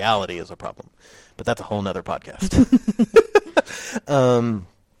of reality is a problem. But that's a whole nother podcast.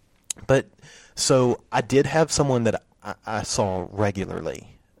 But so I did have someone that I saw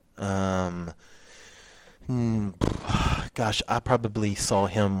regularly. Gosh, I probably saw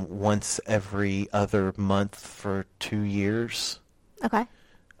him once every other month for 2 years. Okay.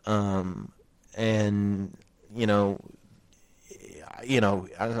 And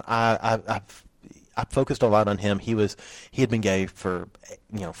I focused a lot on him. He had been gay for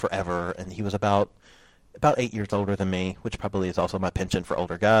forever, and he was about 8 years older than me, which probably is also my penchant for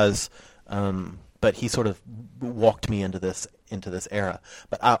older guys. But he sort of walked me into this era.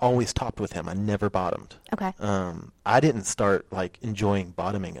 But I always topped with him. I never bottomed. Okay. I didn't start enjoying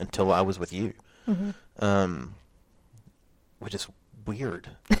bottoming until I was with you, which is weird.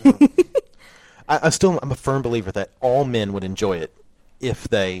 I'm a firm believer that all men would enjoy it if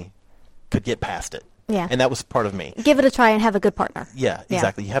they could get past it. Yeah. And that was part of me. Give it a try and have a good partner. Yeah,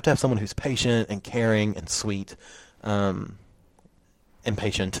 exactly. You have to have someone who's patient and caring and sweet, and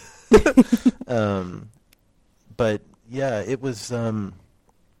patient. But yeah, it was, so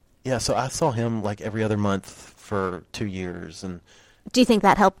I saw him every other month for 2 years. And do you think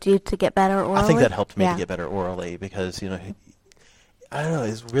that helped you to get better orally? I think that helped me to get better orally because, I don't know,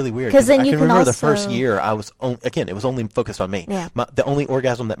 it's really weird. Because then I you can can remember also... the first year it was only focused on me. Yeah. The only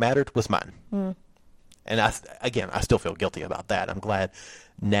orgasm that mattered was mine. Mm. And I still feel guilty about that. I'm glad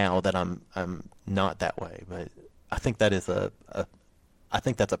now that I'm not that way, but I think that is I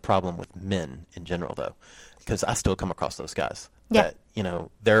think that's a problem with men in general, though, because I still come across those guys that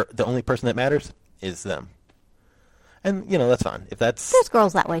they're the only person that matters is them, and that's fine if that's. There's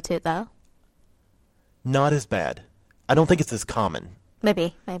girls that way too, though. Not as bad. I don't think it's as common.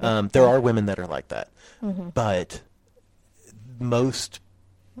 Maybe. There are women that are like that, but most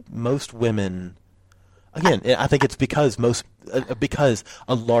women. Again, I think it's because because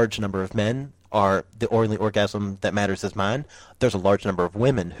a large number of men are the only orgasm that matters is mine. There's a large number of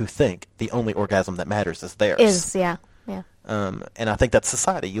women who think the only orgasm that matters is theirs. Yeah. And I think that's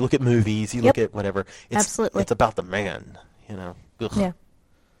society. You look at movies, you look at whatever. Absolutely. It's about the man, Ugh. Yeah.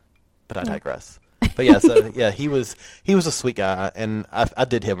 But I digress. But yeah, so yeah, he was a sweet guy, and I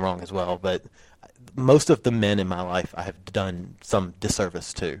did him wrong as well. But most of the men in my life I have done some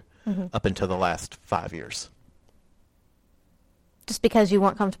disservice to. Up until the last 5 years. Just because you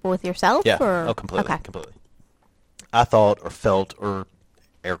weren't comfortable with yourself? Yeah. Or? Oh, completely. Okay. Completely. I thought or felt or,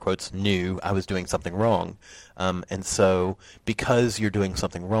 air quotes, knew I was doing something wrong. And so because you're doing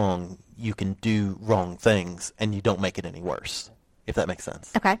something wrong, you can do wrong things and you don't make it any worse, if that makes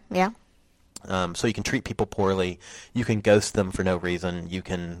sense. Okay, yeah. So you can treat people poorly. You can ghost them for no reason. You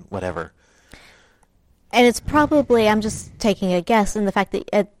can whatever. And it's probably, I'm just taking a guess, in the fact that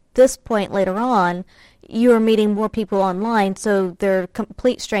at this point later on, you're meeting more people online, so they're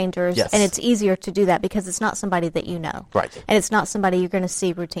complete strangers, yes. And it's easier to do that because it's not somebody that you know. Right. And it's not somebody you're going to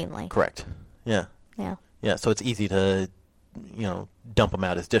see routinely. Correct. Yeah. Yeah. Yeah, so it's easy to, dump them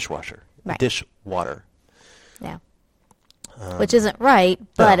out as dishwater. Right. Dishwater. Yeah. Which isn't right,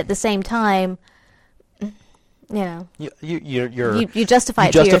 but no. At the same time, you justify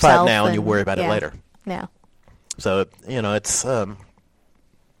it to justify yourself. it now and you worry about it later. Yeah. So, it's, I don't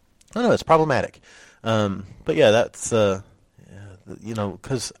know, it's problematic. But yeah, that's,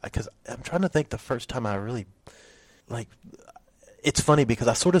 because I'm trying to think the first time I really, it's funny because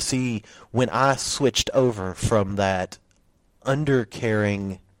I sort of see when I switched over from that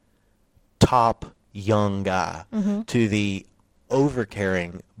undercaring top young guy to the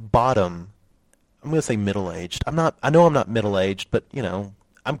overcaring bottom, I'm going to say middle-aged. I know I'm not middle-aged, but,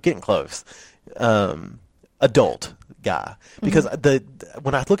 I'm getting close. Adult guy, because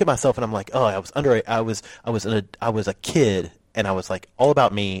when I look at myself and I'm like, oh, I was a kid and I was like all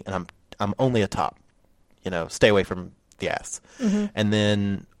about me and I'm only a top, stay away from the ass. And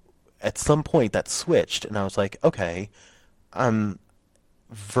then at some point that switched and I was like, okay, I'm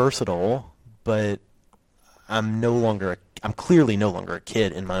versatile, but I'm clearly no longer a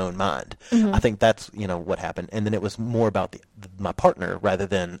kid in my own mind. I think that's what happened, and then it was more about my partner rather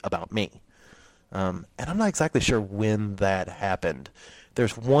than about me. And I'm not exactly sure when that happened.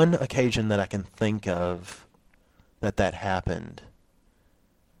 There's one occasion that I can think of that happened.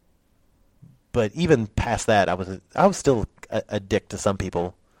 But even past that, I was still a dick to some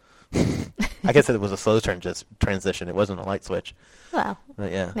people. I guess it was a slow transition. It wasn't a light switch. Wow.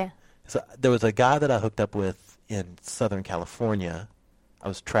 But yeah. Yeah. So there was a guy that I hooked up with in Southern California. I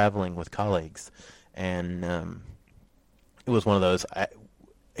was traveling with colleagues, and it was one of those.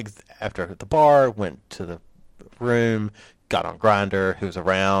 After the bar, went to the room, got on Grindr, who's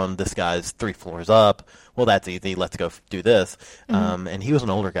around. This guy's 3 floors up. Well, that's easy. Let's go do this. And he was an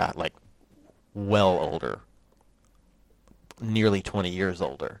older guy, well older, nearly 20 years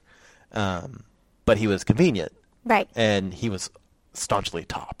older. But he was convenient. Right. And he was staunchly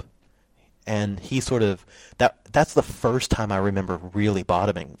top. And he sort of, that's the first time I remember really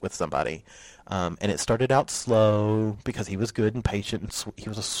bottoming with somebody. And it started out slow because he was good and patient and he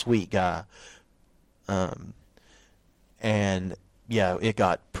was a sweet guy. And yeah, it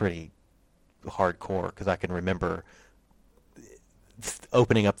got pretty hardcore because I can remember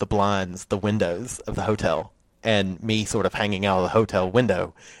opening up the blinds, the windows of the hotel, and me sort of hanging out of the hotel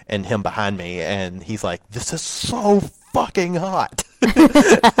window and him behind me, and he's like, "This is so fucking hot."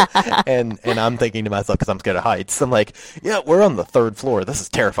 and I'm thinking to myself, because I'm scared of heights, I'm like, "Yeah, we're on the 3rd floor. This is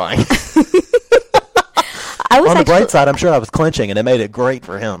terrifying." On the bright side, I'm sure I was clenching, and it made it great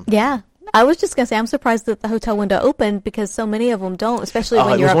for him. Yeah. I was just going to say, I'm surprised that the hotel window opened because so many of them don't, especially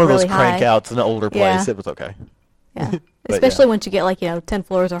when you're up really high. It was one of those crank outs in an older place. It was okay. Yeah. Especially once you get 10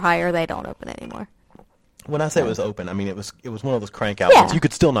 floors or higher, they don't open anymore. When I say it was open, I mean it was one of those crank outs. Yeah. You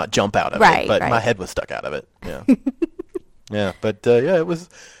could still not jump out of it, but my head was stuck out of it. Yeah. Yeah, but it was,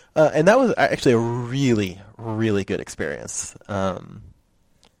 and that was actually a really, really good experience.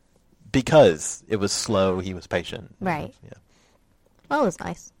 Because it was slow, he was patient. Right. Yeah. Well, it was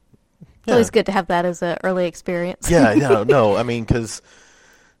nice. It's always good to have that as an early experience. No, I mean, because,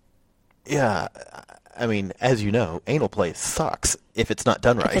 I mean, as you know, anal play sucks if it's not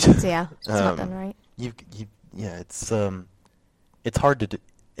done right. If it's not done right. It's hard to do.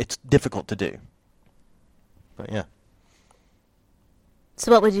 It's difficult to do. But yeah.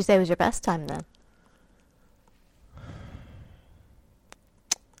 So what would you say was your best time then?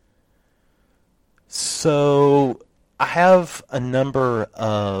 So I have a number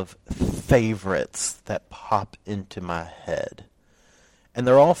of favorites that pop into my head. And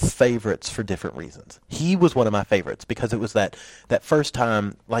they're all favorites for different reasons. He was one of my favorites because it was that first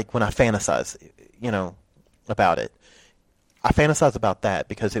time, like when I fantasize, about it. I fantasize about that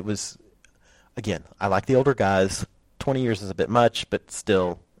because it was, again, I like the older guys. 20 years is a bit much, but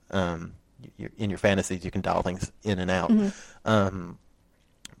still, in your fantasies, you can dial things in and out. Mm-hmm.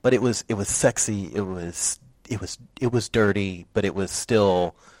 But it was sexy. It was dirty, but it was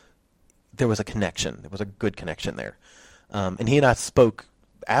still, there was a connection. There was a good connection there. And he and I spoke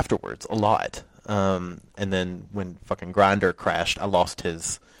afterwards a lot. And then when fucking Grindr crashed, I lost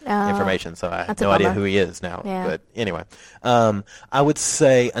his information, so I have no idea who he is now. Yeah. But anyway, I would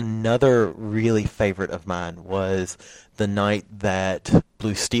say another really favorite of mine was the night that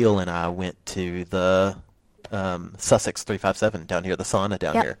Blue Steel and I went to the Sussex 357 down here, the sauna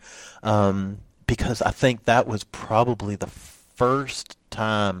down here, because I think that was probably the first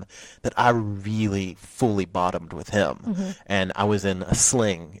time that I really fully bottomed with him. Mm-hmm. And I was in a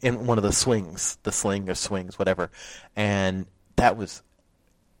sling, in one of the swings, the sling or swings, whatever, and that was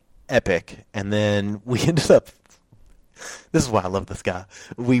epic. And then we ended up, this is why I love this guy,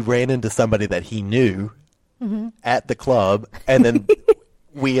 we ran into somebody that he knew at the club, and then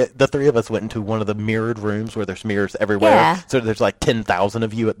the three of us went into one of the mirrored rooms where there's mirrors everywhere. Yeah. So there's like 10,000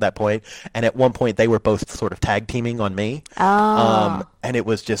 of you at that point. And at one point, they were both sort of tag teaming on me. Oh. And it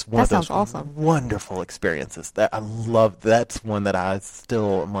was just one of those wonderful experiences that I love. That's one that I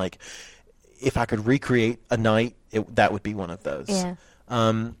still am like, if I could recreate a night, that would be one of those. Yeah.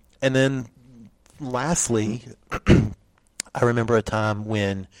 And then lastly, I remember a time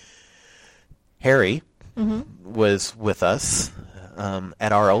when Harry was with us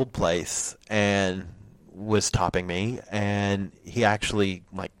at our old place and was topping me, and he actually,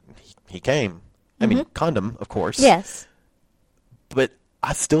 he came. I mean, condom, of course. Yes. But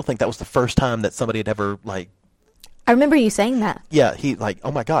I still think that was the first time that somebody had ever, I remember you saying that. Yeah, he,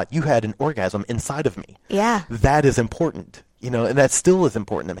 oh my God, you had an orgasm inside of me. Yeah. That is important, and that still is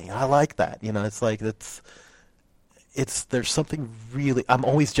important to me. I like that, it's like, there's something really, I'm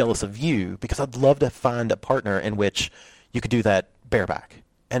always jealous of you because I'd love to find a partner in which you could do that bareback.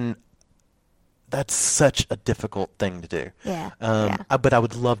 And that's such a difficult thing to do. Yeah. But I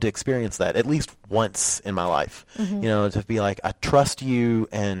would love to experience that at least once in my life. To be like, I trust you,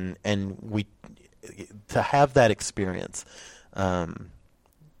 and we, to have that experience. And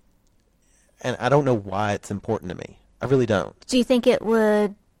I don't know why it's important to me. I really don't. Do you think it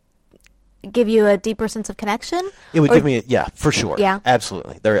would give you a deeper sense of connection? It would give me, for sure. Yeah.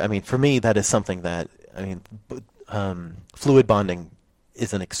 Absolutely. For me, that is something that, fluid bonding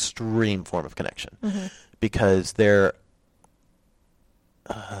is an extreme form of connection because there's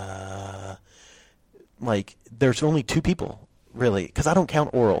only two people really, because I don't count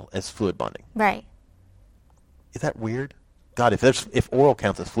oral as fluid bonding. Right. Is that weird? God, if oral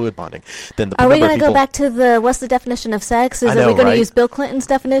counts as fluid bonding, then the are we going to go back to what's the definition of sex? Are we going to use Bill Clinton's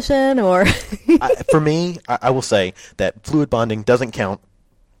definition, or? For me, I will say that fluid bonding doesn't count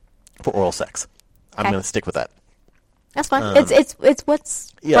for oral sex. I'm going to stick with that. That's fine. It's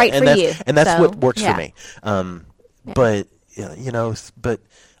what's right for you. And that's so, what works yeah. for me. But, but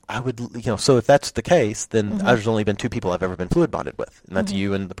I would, so if that's the case, then there's only been 2 people I've ever been fluid bonded with, and that's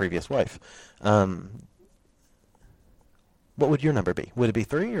you and the previous wife. What would your number be? Would it be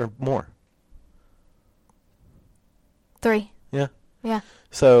 3 or more? 3. Yeah. Yeah.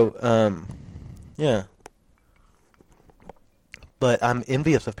 So, yeah. But I'm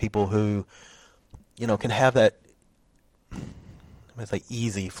envious of people who, can have that, I'm going to say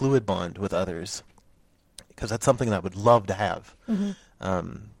easy fluid bond with others, because that's something that I would love to have.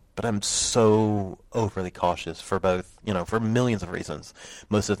 But I'm so overly cautious for both, for millions of reasons.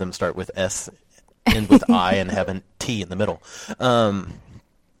 Most of them start with S, end with I, and have a T in the middle.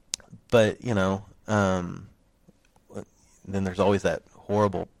 But, then there's always that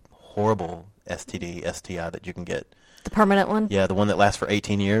horrible STD, STI that you can get. The permanent one? Yeah, the one that lasts for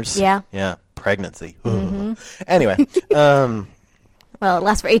 18 years. Yeah. Yeah, pregnancy. Anyway. Well, it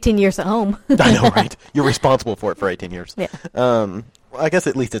lasts for 18 years at home. I know, right? You're responsible for it for 18 years. Yeah. Well, I guess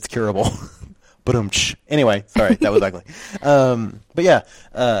at least it's curable. But anyway, sorry, that was ugly. But yeah.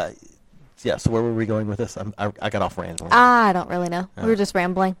 Yeah, so where were we going with this? I got off rambling. I don't really know. We were just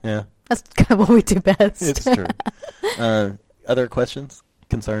rambling. Yeah. That's kind of what we do best. It's true. Other questions,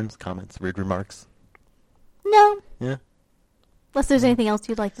 concerns, comments, rude remarks? No. Yeah. Unless there's anything else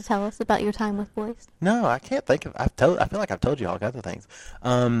you'd like to tell us about your time with boys. No, I can't think of. I feel like I've told you all kinds of things.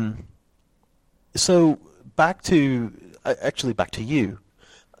 So back to you.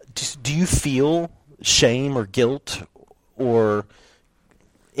 Do you feel shame or guilt or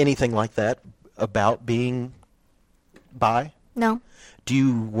anything like that about being bi? No. Do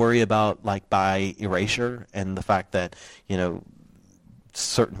you worry about bi erasure and the fact that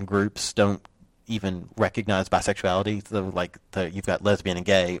certain groups don't even recognize bisexuality? So you've got lesbian and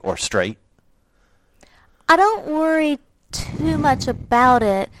gay or straight. I don't worry too much about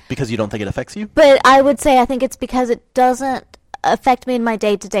it. Because you don't think it affects you? But I would say I think it's because it doesn't affect me in my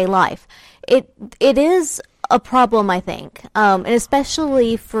day-to-day life. It is a problem, I think, and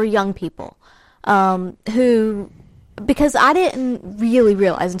especially for young people who, because I didn't really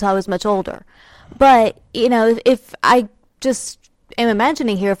realize until I was much older. But, if I just am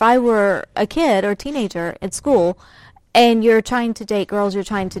imagining here, if I were a kid or teenager at school and you're trying to date girls, you're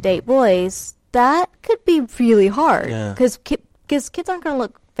trying to date boys, that could be really hard because kids aren't going to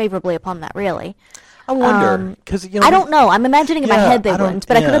look favorably upon that, really. I wonder because I don't know. I'm imagining in my head they wouldn't,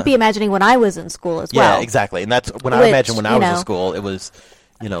 but I could be imagining when I was in school as well. Yeah, exactly, and that's when I imagine when I was in school. It was,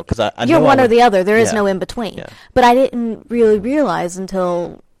 because I you're know one or the other. There is no in between. Yeah. But I didn't really realize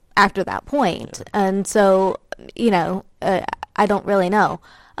until after that point, and so I don't really know.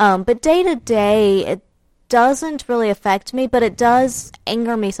 But day to day, it doesn't really affect me, but it does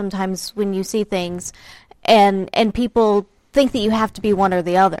anger me sometimes when you see things, and people think that you have to be one or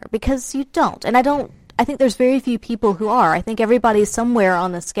the other because you don't, and I don't. I think there's very few people who are. I think everybody's somewhere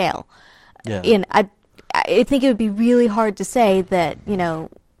on the scale. Yeah. And I think it would be really hard to say that,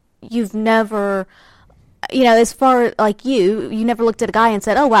 you've never, as far like you never looked at a guy and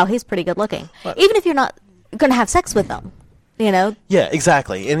said, oh, wow, he's pretty good looking. Well, even if you're not going to have sex with them, Yeah,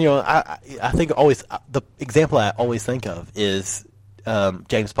 exactly. And, I think always, the example I always think of is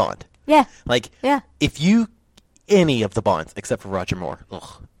James Bond. Yeah. If you, any of the Bonds, except for Roger Moore,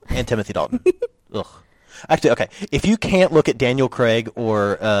 and Timothy Dalton, Actually, okay. If you can't look at Daniel Craig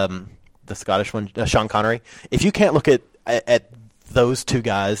or the Scottish one, Sean Connery, if you can't look at those 2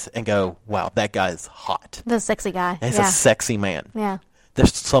 guys and go, "Wow, that guy's hot," the sexy guy, he's a sexy man. Yeah,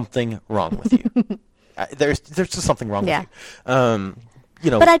 there's something wrong with you. There's just something wrong with you.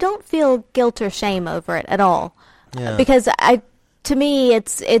 But I don't feel guilt or shame over it at all. Yeah. Because to me,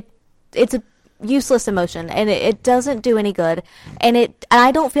 it's a useless emotion, and it doesn't do any good, and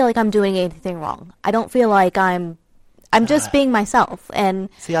I don't feel like I'm doing anything wrong. I don't feel like I'm just being myself. And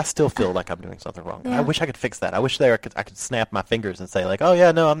see, I still feel like I'm doing something wrong. Yeah. I wish I could fix that. I wish I could snap my fingers and say oh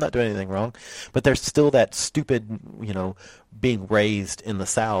yeah, no, I'm not doing anything wrong. But there's still that stupid, being raised in the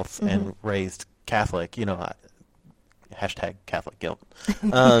South and raised Catholic, hashtag Catholic guilt.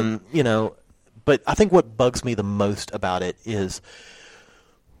 But I think what bugs me the most about it is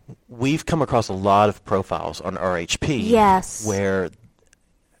we've come across a lot of profiles on RHP. Yes.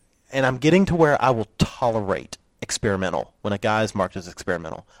 And I'm getting to where I will tolerate experimental. When a guy is marked as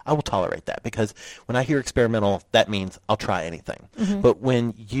experimental, I will tolerate that because when I hear experimental, that means I'll try anything. But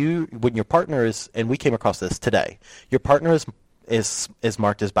when your partner is, and we came across this today, your partner is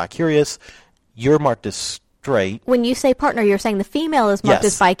marked as bi-curious, you're marked as straight. When you say partner, you're saying the female is marked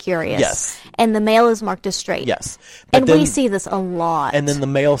Yes. as bi-curious. Yes. And the male is marked as straight. Yes. And But we then- see this a lot. And then the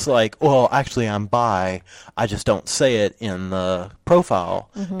male's like, well, actually, I'm bi. I just don't say it in the profile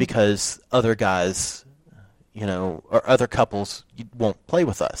because other guys, or other couples won't play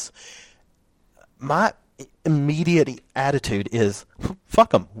with us. My immediate attitude is,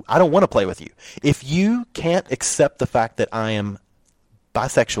 fuck them. I don't want to play with you. If you can't accept the fact that I am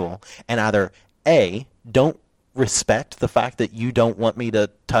bisexual and either A, don't respect the fact that you don't want me to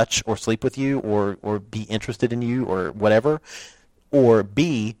touch or sleep with you or be interested in you or whatever, or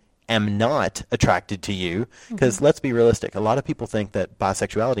B, am not attracted to you, because let's be realistic. A lot of people think that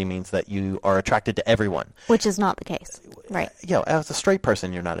bisexuality means that you are attracted to everyone. Which is not the case. Right. As a straight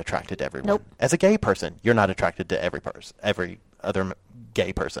person, you're not attracted to everyone. Nope. As a gay person, you're not attracted to every other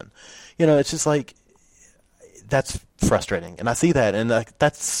gay person. It's just like, that's frustrating. And I see that, and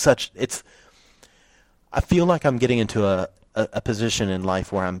I feel like I'm getting into a position in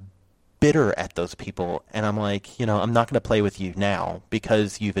life where I'm bitter at those people, and I'm like, I'm not going to play with you now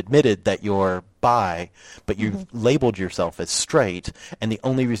because you've admitted that you're bi, but you've labeled yourself as straight, and the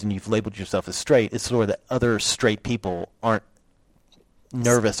only reason you've labeled yourself as straight is so that other straight people aren't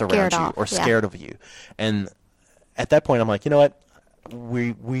nervous around you or scared of you. And at that point, I'm like, you know what?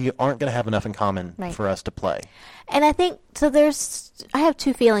 We aren't going to have enough in common for us to play. And I think, I have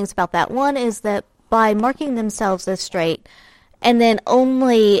two feelings about that. One is that by marking themselves as straight, and then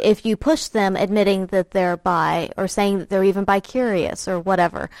only if you push them admitting that they're bi or saying that they're even bi-curious or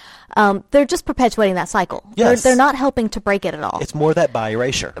whatever, they're just perpetuating that cycle. Yes. They're not helping to break it at all. It's more that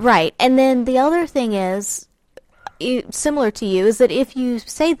bi-erasure. Right. And then the other thing is, similar to you, is that if you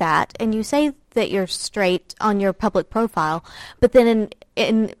say that and you say that you're straight on your public profile, but then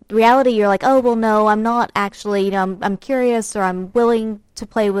in reality you're like, oh, well, no, I'm not actually, I'm curious or I'm willing to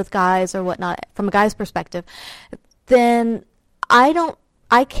play with guys or whatnot from a guy's perspective, then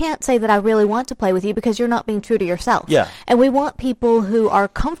I can't say that I really want to play with you because you're not being true to yourself. Yeah. And we want people who are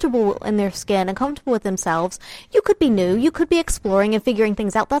comfortable in their skin and comfortable with themselves. You could be new. You could be exploring and figuring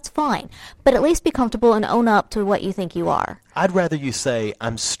things out. That's fine. But at least be comfortable and own up to what you think you are. I'd rather you say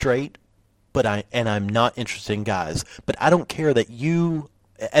I'm straight, but I'm not interested in guys. But I don't care that you,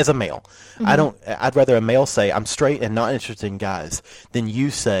 as a male, I'd rather a male say I'm straight and not interested in guys than you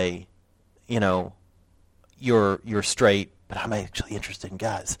say, you're straight, but I'm actually interested in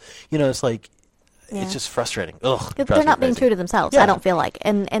guys. It's like, it's just frustrating. Ugh, They're not being true to themselves, I don't feel like.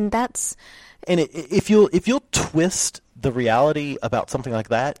 And that's... And if you'll twist the reality about something like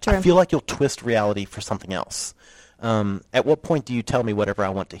that, True. I feel like you'll twist reality for something else. At what point do you tell me whatever I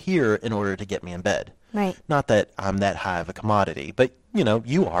want to hear in order to get me in bed? Right. Not that I'm that high of a commodity, but,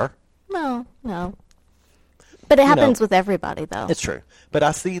 you are. No. But it happens with everybody, though. It's true. But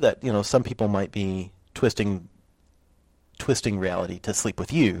I see that, some people might be twisting reality to sleep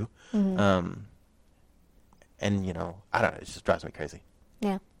with you. And, I don't know, it just drives me crazy.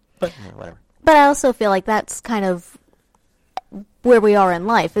 Yeah. But, whatever. But I also feel like that's kind of where we are in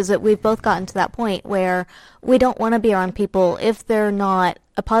life, is that we've both gotten to that point where we don't want to be around people if they're not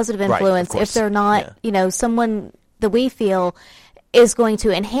a positive influence, of course. if they're not, someone that we feel is going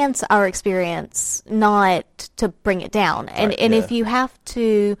to enhance our experience, not to bring it down. And if you have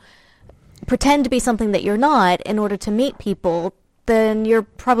to pretend to be something that you're not in order to meet people, then you're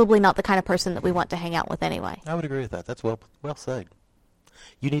probably not the kind of person that we want to hang out with anyway. I would agree with that. That's well said.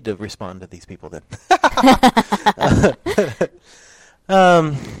 You need to respond to these people then.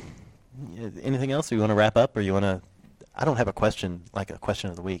 Anything else? Or you want to wrap up, or you want to? I don't have a question, like a question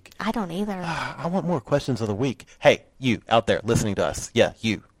of the week. I don't either. I want more questions of the week. Hey, you out there listening to us. Yeah,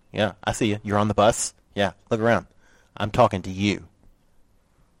 you. Yeah, I see you. You're on the bus. Yeah, look around. I'm talking to you.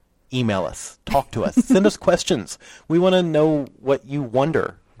 Email us. Talk to us. Send us questions. We want to know what you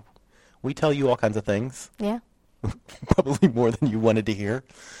wonder. We tell you all kinds of things. Yeah. Probably more than you wanted to hear.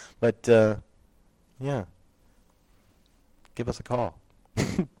 But, yeah. Give us a call.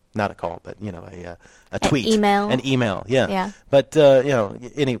 Not a call, but, a tweet. Email. An email, yeah. Yeah. But,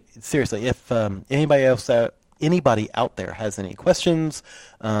 seriously, if anybody out there has any questions,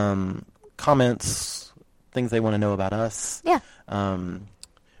 comments, things they want to know about us. Yeah.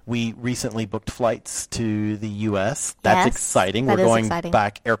 We recently booked flights to the U.S. That's Yes, exciting. that We're is going exciting.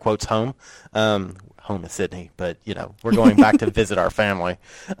 back, air quotes, home. Home is Sydney, but, we're going back to visit our family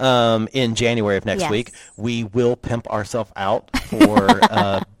in January of next Yes. week. We will pimp ourselves out for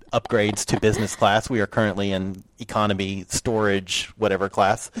upgrades to business class. We are currently in economy, storage, whatever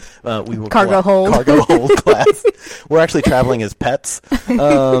class. We will Cargo hold. Cargo hold class. We're actually traveling as pets.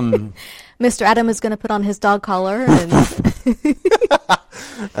 Mr. Adam is going to put on his dog collar, and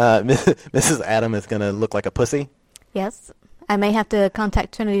Mrs. Adam is going to look like a pussy. yes, I may have to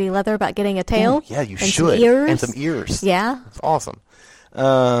contact Trinity Leather about getting a tail. Ooh, yeah, you and should. some ears. And some ears. Yeah. It's awesome.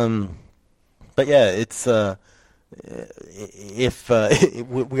 But yeah, it's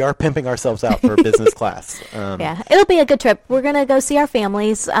we are pimping ourselves out for business class. Yeah, it'll be a good trip. We're going to go see our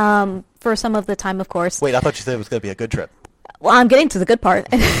families for some of the time, of course. Wait, I thought you said it was going to be a good trip. Well, I'm getting to the good part.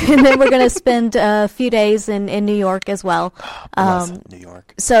 And then we're going to spend a few days in New York as well. New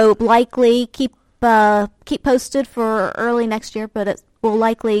York. So likely keep posted for early next year, but we'll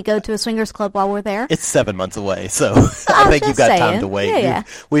likely go to a swingers club while we're there. It's 7 months away, so I think you've got time to wait. Yeah.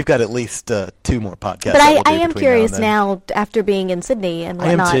 We've got at least 2 more podcasts. But that I we'll do am between curious now and now, after being in Sydney and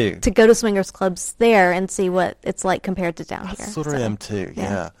I am whatnot, too. to go to swingers clubs there and see what it's like compared to down here. I sort of am too, yeah.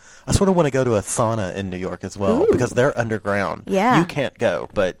 yeah. I sort of want to go to a sauna in New York as well, because they're underground. Yeah. You can't go,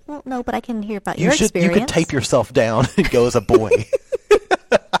 but Well, no, but I can hear about you your should. experience. You could tape yourself down and go as a boy.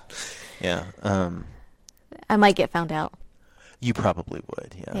 Yeah. I might get found out. You probably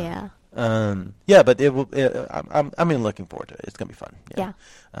would, yeah. Yeah. Yeah, but it will. I'm looking forward to it. It's gonna be fun. Yeah.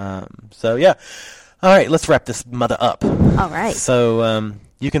 So yeah. All right, let's wrap this mother up. All right. So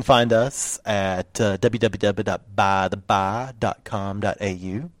you can find us at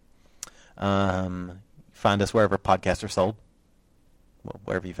www.buytheby.com.au. Find us wherever podcasts are sold. Well,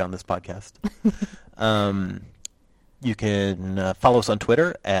 wherever you found this podcast. You can follow us on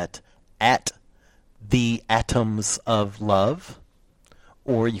Twitter at the Atoms of Love,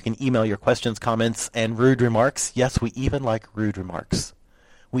 or you can email your questions, comments, and rude remarks. Yes, we even like rude remarks.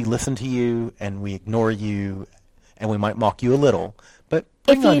 We listen to you, and we ignore you, and we might mock you a little, but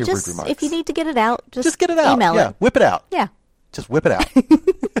bring on your rude remarks. If you need to get it out, just get it out. email Yeah, it. whip it out. Yeah. Just whip it out.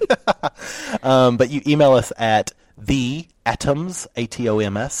 But you email us at the atoms,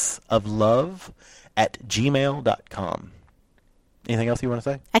 ATOMS, of love @gmail.com. Anything else you want to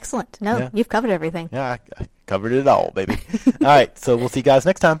say? Excellent. No, Yeah. you've covered everything. Yeah, I covered it all, baby. All right, so we'll see you guys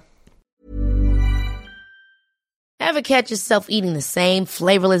next time. Ever catch yourself eating the same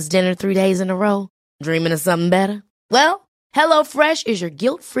flavorless dinner 3 days in a row? Dreaming of something better? Well, HelloFresh is your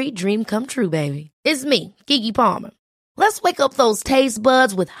guilt-free dream come true, baby. It's me, Keke Palmer. Let's wake up those taste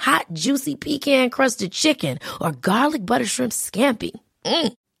buds with hot, juicy pecan-crusted chicken or garlic butter shrimp scampi.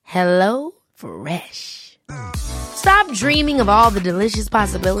 Hello Fresh. Stop dreaming of all the delicious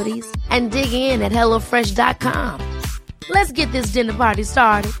possibilities and dig in at HelloFresh.com. Let's get this dinner party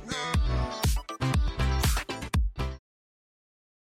started.